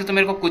गाइस, यहाँ से तो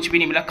मेरे को कुछ भी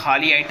नहीं मिला,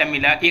 खाली आइटम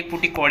मिला, एक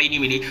फूटी कौड़ी नहीं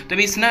मिली। तो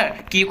अभी इस ना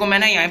की को मैं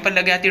ना यहाँ पर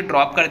लगे आती है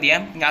ड्रॉप कर दिया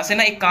है। यहाँ से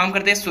ना एक काम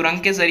करते हैं, सुरंग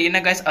के जरिए ना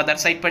गाइस अदर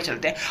साइड पर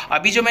चलते हैं।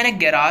 अभी जो मैंने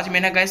गैराज में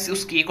ना गाइस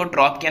उस की को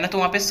ड्रॉप किया ना, तो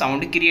वहाँ पे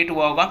साउंड क्रिएट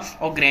हुआ होगा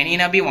और ग्रैनी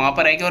ना भी वहाँ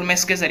पर आएगी और मैं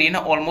इसके जरिए ना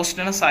ऑलमोस्ट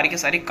ना सारे के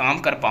सारे काम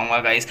कर पाऊंगा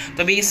गाइस।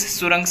 तो अभी इस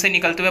सुरंग से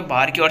निकलते हुए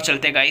बाहर की ओर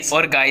चलते हैं गाइस।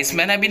 और गाइस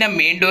मैं ना अभी ना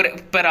मेन डोर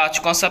पर आ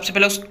चुका हूँ। सबसे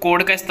पहले उस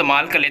कोड का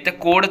इस्तेमाल कर लेते हैं।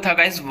 कोड था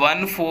गाइस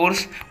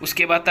 14,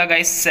 उसके बाद था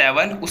गाइस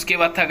 7, उसके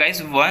बाद था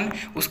गाइस 1,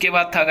 उसके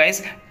बाद था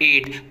गाइस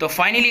 8। तो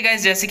फाइनली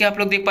गाइस जैसे कि आप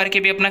लोग देख पा रहे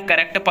हैं कि अपना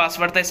करेक्ट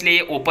पासवर्ड था, इसलिए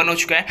ये ओपन हो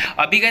चुका है।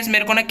 अभी गाइस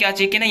मेरे को ना क्या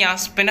चाहिए कि ना यहाँ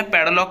पे ना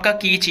पैडलॉक का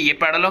की चाहिए।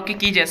 पैडलॉक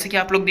की जैसे कि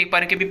आप लोग देख पा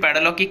रहे हैं कि अभी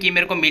पैडलॉक की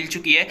मेरे को मिल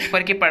चुकी है।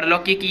 पर कि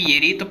पैडलॉक की ये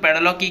रही। तो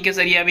पैडलॉक की के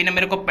जरिए अभी ना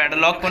मेरे को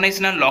पैडलॉक को ना इस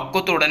ना लॉक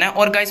को तोड़ना है।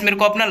 और गाइस मेरे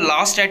को अपना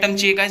लास्ट आइटम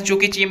चाहिए गाइस, जो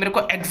कि चाहिए मेरे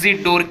को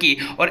एग्जिट डोर की।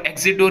 और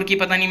एग्जिट डोर की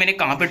पता नहीं मैंने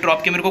कहाँ पे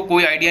ड्रॉप किया, मेरे को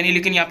कोई आइडिया नहीं।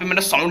 लेकिन यहाँ पे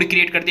मैंने साउंड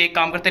क्रिएट कर दिया। एक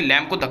काम करते हैं,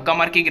 लैम्प को धक्का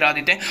मार के गिरा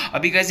देते हैं।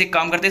 अभी गाइस एक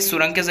काम करते हैं,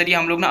 सुरंग के जरिए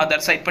हम लोग ना अदर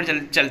साइड पर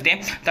चलते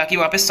हैं, ताकि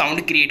वहाँ पे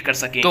साउंड क्रिएट कर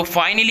सके। तो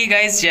फाइनली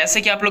गाइस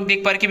जैसे कि आप लोग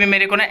देख पा रहे हैं कि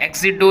मेरे को ना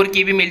एग्जिट डोर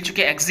की भी मिल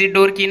चुकी है। एग्जिट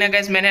डोर की ना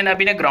गाइस मैंने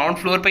अभी ना ग्राउंड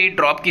फ्लोर पर ही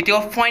ड्रॉप की थी।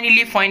 और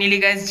फाइनली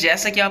गाइस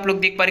जैसा कि आप लोग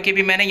देख पा रहे हैं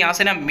कि मैंने यहाँ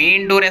से ना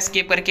मेन डोर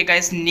एस्केप करके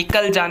गाइस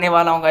निकल जाने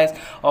वाला हूँ गाइस।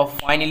 और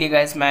फाइनली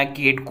गाइस मैं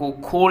गेट को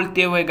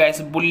खोलते हुए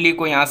गाइस बुल्ली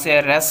को यहाँ से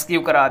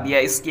रेस्क्यू करा दिया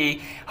इसकी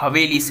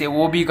हवेली से,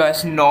 वो भी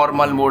गाइस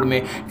नॉर्मल मोड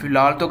में।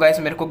 फिलहाल तो गाइस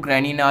मेरे को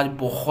ग्रैनी ने आज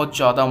बहुत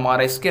ज़्यादा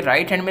मारा। इसके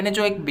राइट हैंड में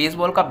जो एक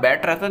बेसबॉल का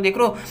बैट रहता है, देख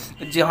लो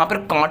जहाँ पर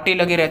कांटे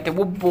लगे रहते हैं,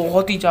 वो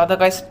बहुत ही ज़्यादा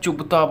गाइस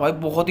चुभता भाई,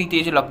 बहुत ही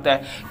तेज लगता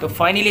है। तो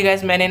फाइनली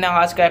गाइस मैंने ना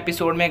आज का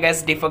एपिसोड में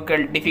गाइस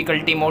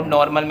डिफिकल्टी मोड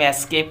नॉर्मल में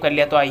एस्केप कर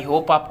लिया। तो आई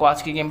होप आपको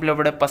आज की गेम प्ले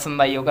वीडियो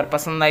पसंद आई हो। अगर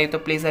पसंद आई तो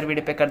प्लीज़ हर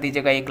वीडियो पे कर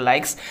दीजिएगा एक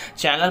लाइक्स,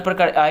 चैनल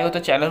पर आए हो तो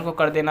चैनल को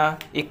कर देना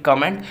एक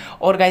कमेंट,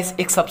 और गाइस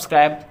एक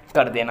सब्सक्राइब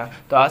कर देना।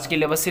 तो आज के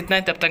लिए बस इतना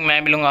ही। तब तक मैं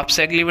मिलूंगा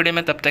आपसे अगली वीडियो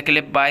में। तब तक के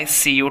लिए bye,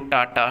 C you,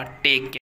 Tata, take care.